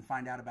questions and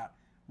find out about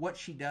what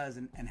she does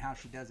and how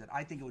she does it.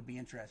 I think it would be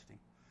interesting.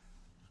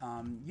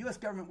 U.S.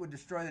 government would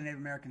destroy the Native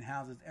American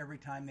houses every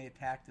time they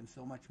attacked them.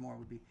 So much more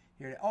would be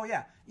here. Oh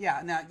yeah.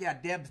 Now,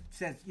 Deb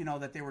says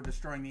that they were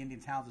destroying the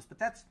Indians' houses, but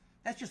that's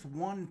just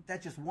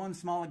one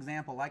small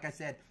example. Like I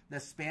said, the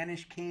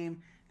Spanish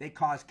came, they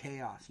caused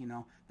chaos.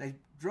 They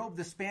drove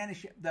the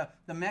Spanish,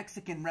 the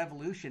Mexican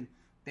Revolution.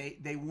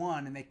 They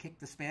won and they kicked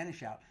the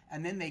Spanish out,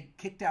 and then they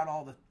kicked out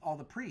all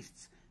the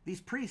priests.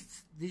 These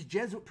priests, these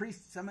Jesuit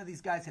priests, some of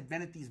these guys had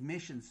been at these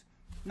missions.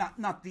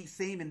 Not the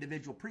same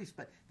individual priests,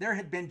 but there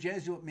had been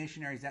Jesuit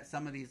missionaries at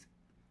some of these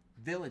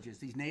villages,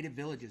 these native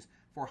villages,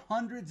 for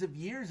hundreds of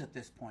years at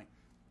this point.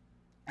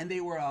 And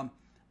they were, I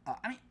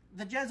mean,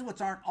 the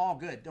Jesuits aren't all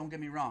good, don't get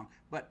me wrong,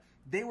 but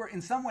they were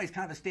in some ways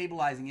kind of a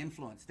stabilizing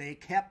influence. They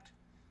kept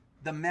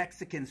the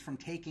Mexicans from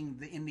taking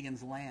the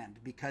Indians' land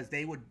because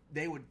they would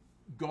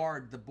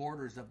guard the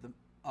borders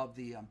of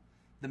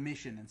the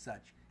mission and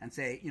such, and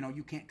say, you know,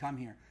 you can't come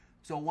here.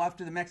 So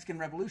after the Mexican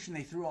Revolution,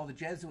 they threw all the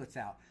Jesuits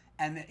out,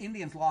 and the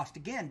Indians lost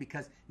again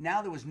because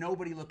now there was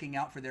nobody looking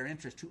out for their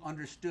interests who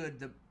understood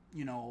the,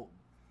 you know,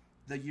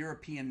 the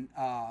European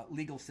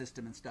legal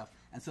system and stuff,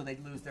 and so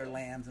they'd lose their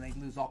lands and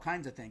they'd lose all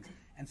kinds of things,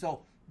 and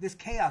so this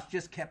chaos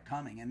just kept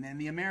coming, and then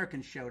the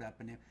Americans showed up,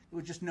 and there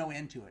was just no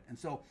end to it, and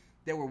so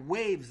there were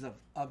waves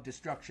of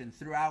destruction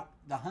throughout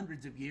the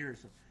hundreds of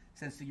years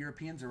since the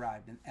Europeans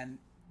arrived, and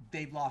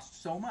they've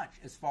lost so much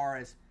as far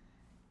as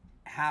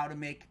how to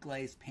make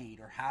glazed paint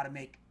or how to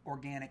make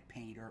organic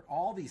paint or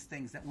all these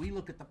things that we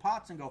look at the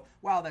pots and go,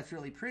 wow, that's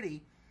really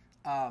pretty.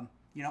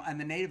 You know,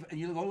 and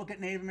you go look at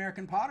Native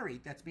American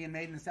pottery that's being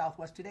made in the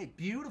Southwest today.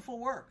 Beautiful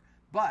work,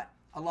 but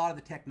a lot of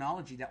the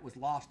technology that was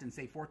lost in,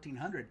 say,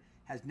 1400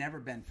 has never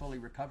been fully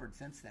recovered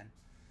since then.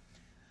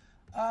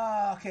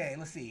 Okay,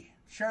 let's see.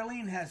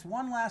 Charlene has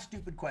one last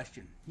stupid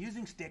question.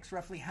 Using sticks,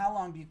 roughly how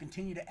long do you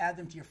continue to add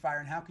them to your fire,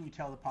 and how can you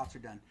tell the pots are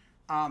done?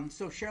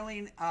 So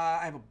Charlene,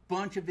 I have a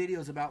bunch of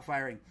videos about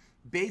firing.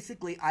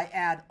 Basically, I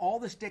add all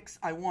the sticks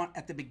I want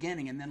at the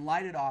beginning and then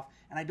light it off,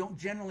 and I don't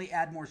generally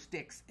add more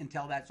sticks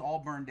until that's all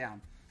burned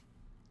down.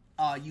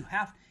 You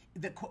have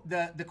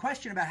the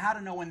question about how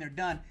to know when they're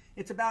done,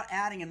 it's about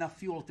adding enough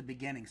fuel at the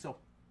beginning. So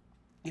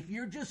if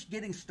you're just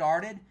getting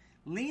started,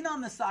 lean on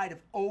the side of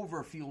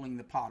over fueling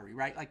the pottery,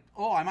 right? Like,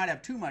 oh, I might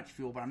have too much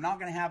fuel, but I'm not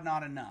going to have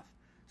not enough.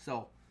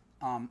 So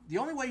the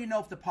only way you know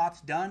if the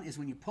pot's done is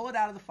when you pull it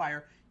out of the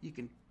fire. You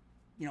can,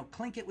 you know,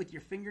 clink it with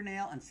your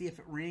fingernail and see if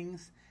it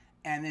rings.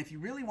 And if you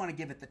really want to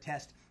give it the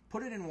test,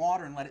 put it in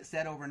water and let it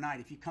set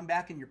overnight. If you come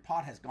back and your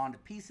pot has gone to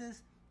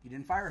pieces, you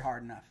didn't fire it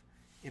hard enough.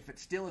 If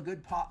it's still a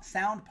good pot,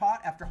 sound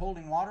pot after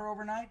holding water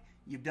overnight,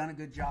 you've done a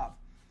good job.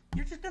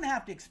 You're just going to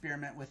have to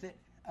experiment with it,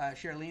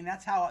 Charlene.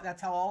 That's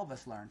how all of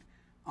us learned.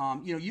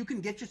 You know, you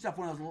can get yourself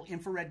one of those little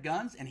infrared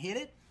guns and hit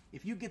it.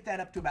 If you get that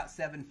up to about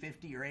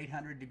 750 or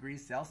 800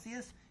 degrees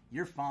Celsius,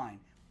 you're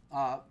fine.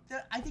 I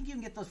think you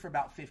can get those for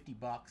about $50.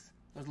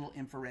 Those little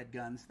infrared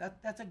guns.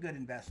 That's a good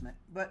investment.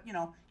 But, you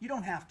know, you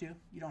don't have to.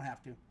 You don't have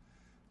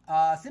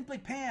to. Simply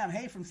Pam,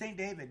 hey, from St.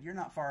 David. You're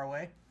not far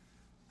away.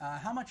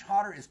 How much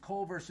hotter is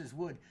coal versus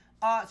wood?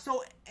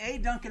 So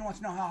Duncan wants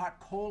to know how hot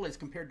coal is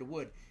compared to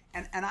wood.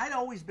 And I'd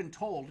always been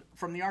told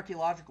from the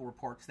archaeological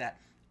reports that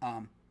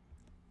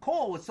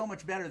coal was so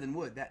much better than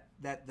wood.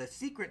 That the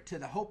secret to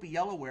the Hopi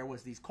Yellowware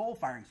was these coal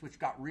firings, which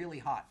got really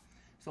hot.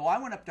 So I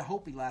went up to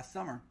Hopi last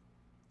summer.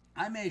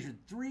 I measured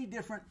 3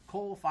 different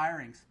coal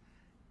firings,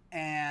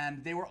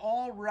 and they were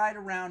all right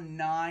around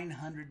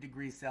 900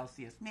 degrees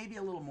Celsius, maybe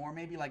a little more,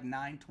 maybe like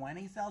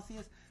 920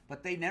 Celsius,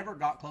 but they never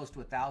got close to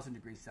 1,000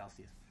 degrees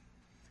Celsius.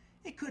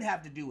 It could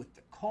have to do with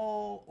the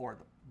coal or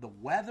the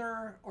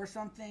weather or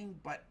something,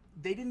 but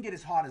they didn't get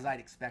as hot as I'd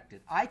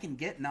expected. I can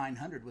get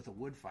 900 with a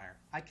wood fire.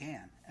 I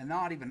can, and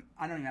I don't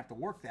even have to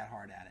work that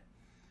hard at it.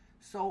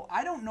 So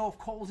I don't know if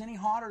coal's any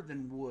hotter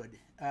than wood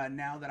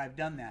now that I've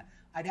done that.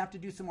 I'd have to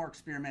do some more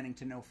experimenting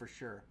to know for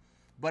sure.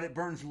 But it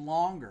burns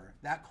longer.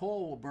 That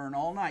coal will burn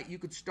all night. You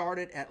could start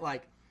it at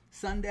like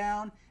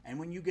sundown, and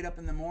when you get up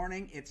in the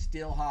morning, it's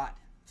still hot.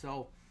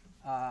 So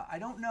I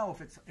don't know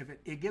if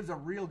it gives a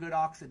real good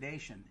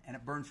oxidation and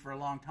it burns for a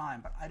long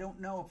time, but I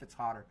don't know if it's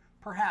hotter.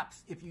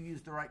 Perhaps if you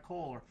use the right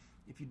coal or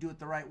if you do it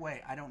the right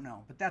way. I don't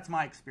know. But that's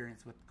my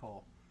experience with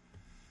coal.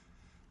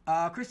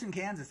 Chris in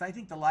Kansas, I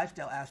think the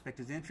lifestyle aspect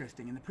is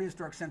interesting. In the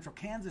prehistoric central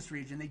Kansas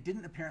region, they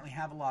didn't apparently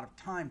have a lot of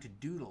time to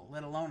doodle,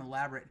 let alone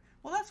elaborate.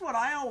 Well, that's what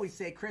I always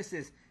say, Chris,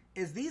 is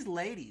these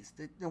ladies,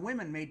 the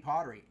women made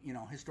pottery, you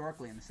know,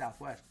 historically in the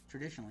Southwest,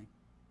 traditionally.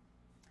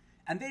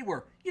 And they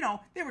were, you know,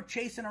 they were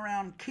chasing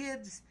around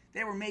kids.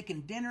 They were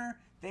making dinner.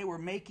 They were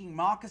making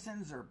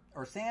moccasins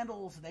or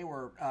sandals. They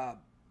were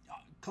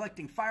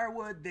collecting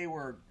firewood. They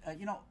were,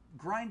 you know,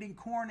 grinding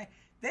corn.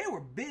 They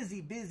were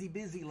busy, busy,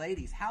 busy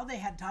ladies. How they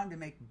had time to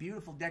make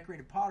beautiful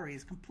decorated pottery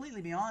is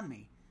completely beyond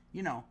me.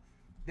 You know,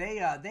 they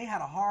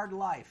had a hard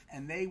life,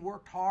 and they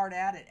worked hard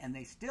at it, and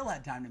they still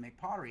had time to make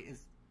pottery.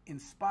 Is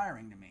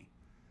inspiring to me.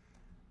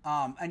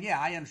 And yeah,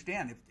 I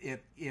understand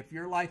if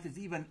your life is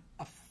even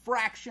a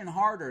fraction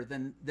harder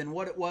than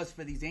what it was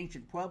for these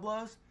ancient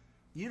pueblos,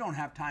 you don't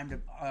have time to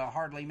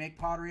hardly make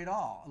pottery at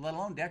all, let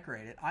alone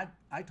decorate it.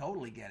 I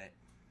totally get it.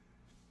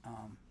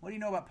 What do you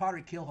know about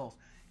pottery kill holes?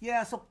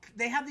 Yeah, so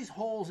they have these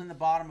holes in the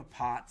bottom of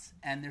pots,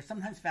 and they're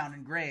sometimes found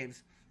in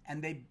graves.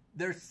 And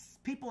there's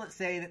people that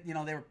say that, you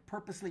know, they were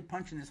purposely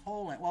punching this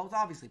hole in. Well, it was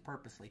obviously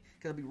purposely,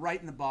 because it'll be right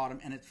in the bottom,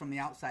 and it's from the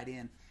outside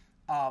in.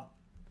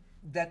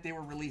 That they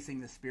were releasing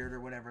the spirit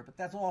or whatever, but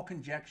that's all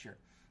conjecture.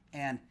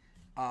 And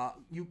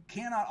you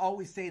cannot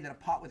always say that a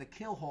pot with a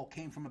kill hole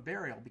came from a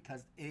burial,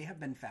 because they have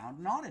been found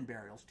not in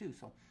burials too.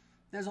 So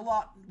there's a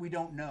lot we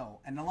don't know,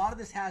 and a lot of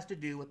this has to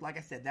do with, like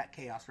I said, that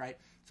chaos, right?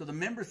 So the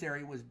Members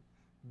area was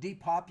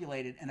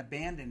depopulated and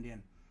abandoned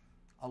in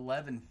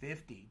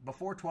 1150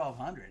 before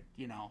 1200,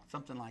 you know,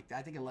 something like that.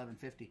 I think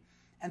 1150.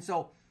 And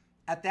so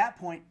at that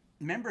point,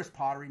 members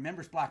pottery,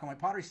 members black and white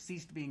pottery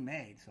ceased being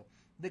made. So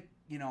the,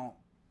 you know,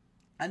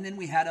 and then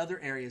we had other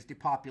areas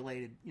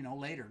depopulated, you know,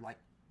 later, like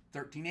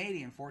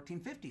 1380 and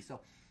 1450. So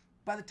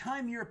by the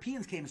time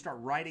Europeans came and started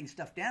writing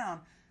stuff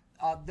down,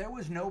 there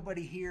was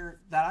nobody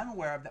here that I'm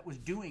aware of that was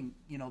doing,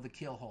 you know, the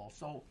kill hole.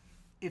 So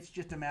it's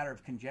just a matter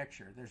of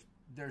conjecture.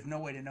 There's no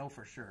way to know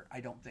for sure,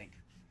 I don't think.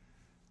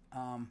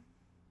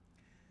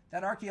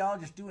 That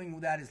archaeologist doing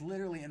that is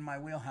literally in my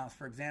wheelhouse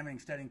for examining,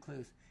 studying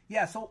clues.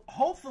 Yeah, so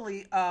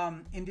hopefully,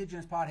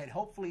 Indigenous Pothead,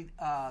 hopefully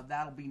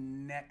that'll be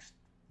next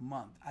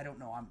month. I don't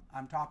know.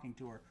 I'm talking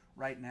to her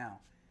right now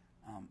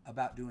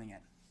about doing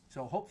it.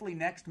 So hopefully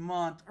next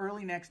month,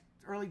 early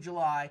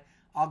July,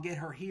 I'll get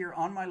her here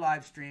on my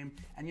live stream,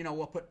 and you know,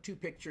 we'll put 2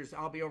 pictures.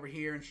 I'll be over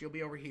here and she'll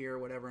be over here or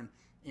whatever, and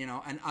you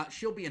know, and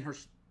she'll be in her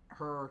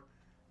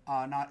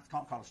not, it's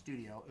called a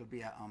studio. It would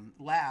be a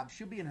lab.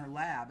 She'll be in her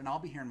lab, and I'll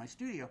be here in my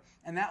studio.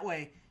 And that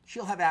way,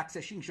 she'll have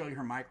access. She can show you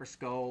her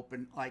microscope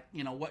and, like,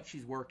 you know, what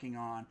she's working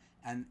on.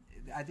 And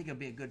I think it'll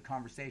be a good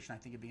conversation. I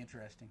think it'd be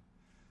interesting.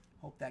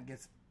 Hope that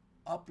gets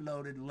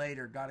uploaded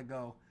later. Gotta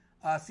go.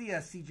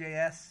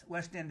 CJS,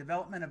 West End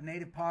development of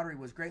native pottery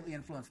was greatly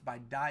influenced by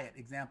diet.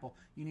 Example,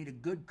 you need a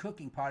good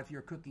cooking pot if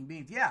you're cooking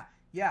beans. Yeah.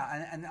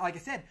 And like I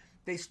said,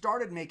 they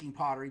started making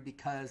pottery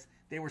because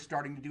they were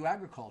starting to do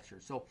agriculture.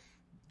 So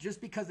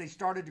just because they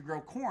started to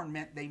grow corn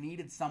meant they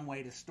needed some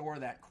way to store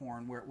that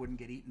corn where it wouldn't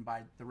get eaten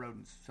by the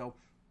rodents. So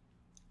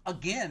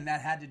again,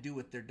 that had to do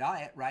with their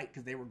diet, right?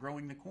 Because they were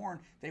growing the corn.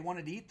 They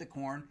wanted to eat the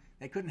corn.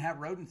 They couldn't have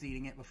rodents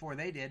eating it before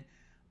they did.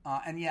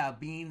 And yeah,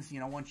 beans, you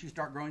know, once you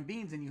start growing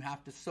beans, then you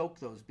have to soak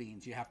those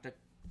beans. You have to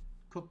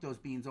cook those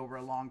beans over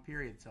a long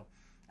period. So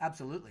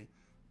absolutely.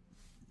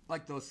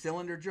 Like those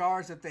cylinder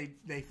jars that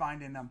they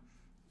find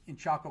in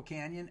Chaco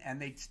Canyon, and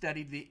they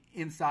studied the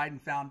inside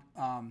and found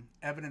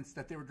evidence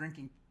that they were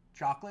drinking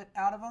chocolate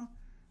out of them.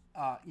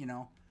 You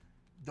know,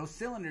 those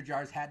cylinder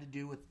jars had to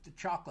do with the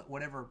chocolate,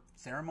 whatever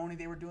ceremony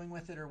they were doing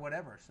with it or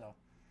whatever. So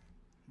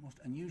most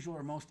unusual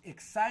or most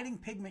exciting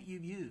pigment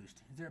you've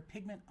used. Is there a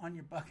pigment on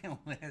your bucket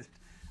list?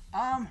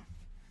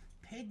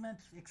 Pigment,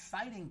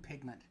 exciting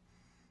pigment.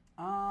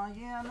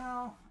 Yeah,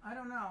 no, I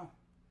don't know.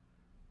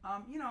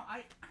 You know,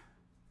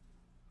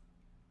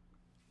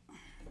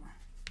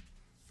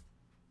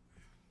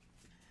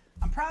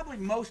 I'm probably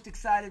most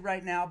excited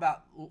right now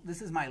about,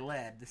 this is my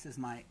lead. This is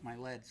my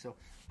lead. So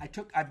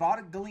I bought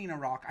a galena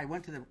rock. I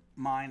went to the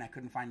mine. I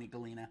couldn't find any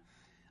galena.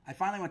 I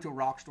finally went to a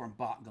rock store and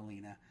bought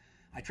galena.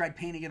 I tried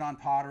painting it on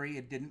pottery.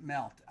 It didn't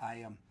melt.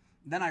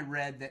 Then I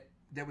read that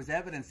there was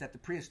evidence that the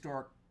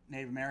prehistoric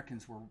Native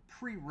Americans were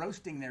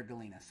pre-roasting their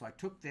galena. So I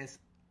took this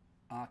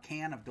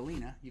can of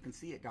galena. You can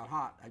see it got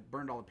hot. I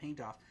burned all the paint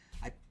off.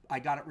 I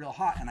got it real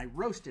hot, and I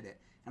roasted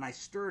it. And I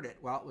stirred it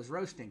while it was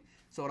roasting,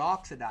 so it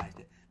oxidized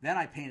it. Then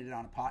I painted it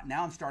on a pot.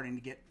 Now I'm starting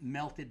to get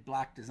melted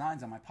black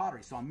designs on my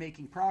pottery, so I'm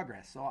making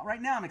progress. So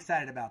right now I'm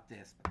excited about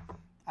this. But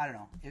I don't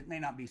know. It may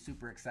not be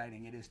super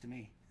exciting. It is to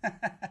me.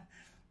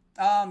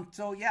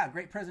 So yeah,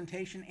 great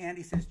presentation.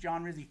 Andy says,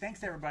 John Rizzi.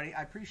 Thanks, everybody.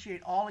 I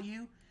appreciate all of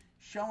you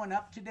showing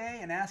up today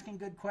and asking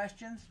good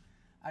questions.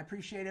 I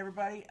appreciate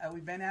everybody.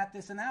 We've been at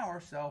this an hour,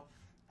 so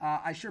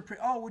I sure.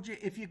 Would you,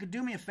 if you could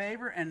do me a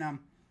favor and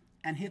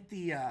hit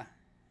the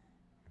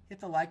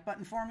like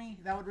button for me?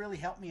 That would really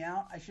help me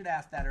out. I should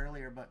ask that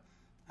earlier, but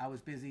I was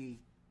busy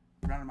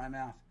running my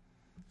mouth.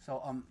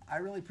 So I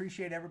really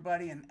appreciate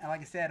everybody, and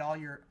like I said, all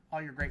your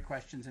great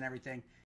questions and everything.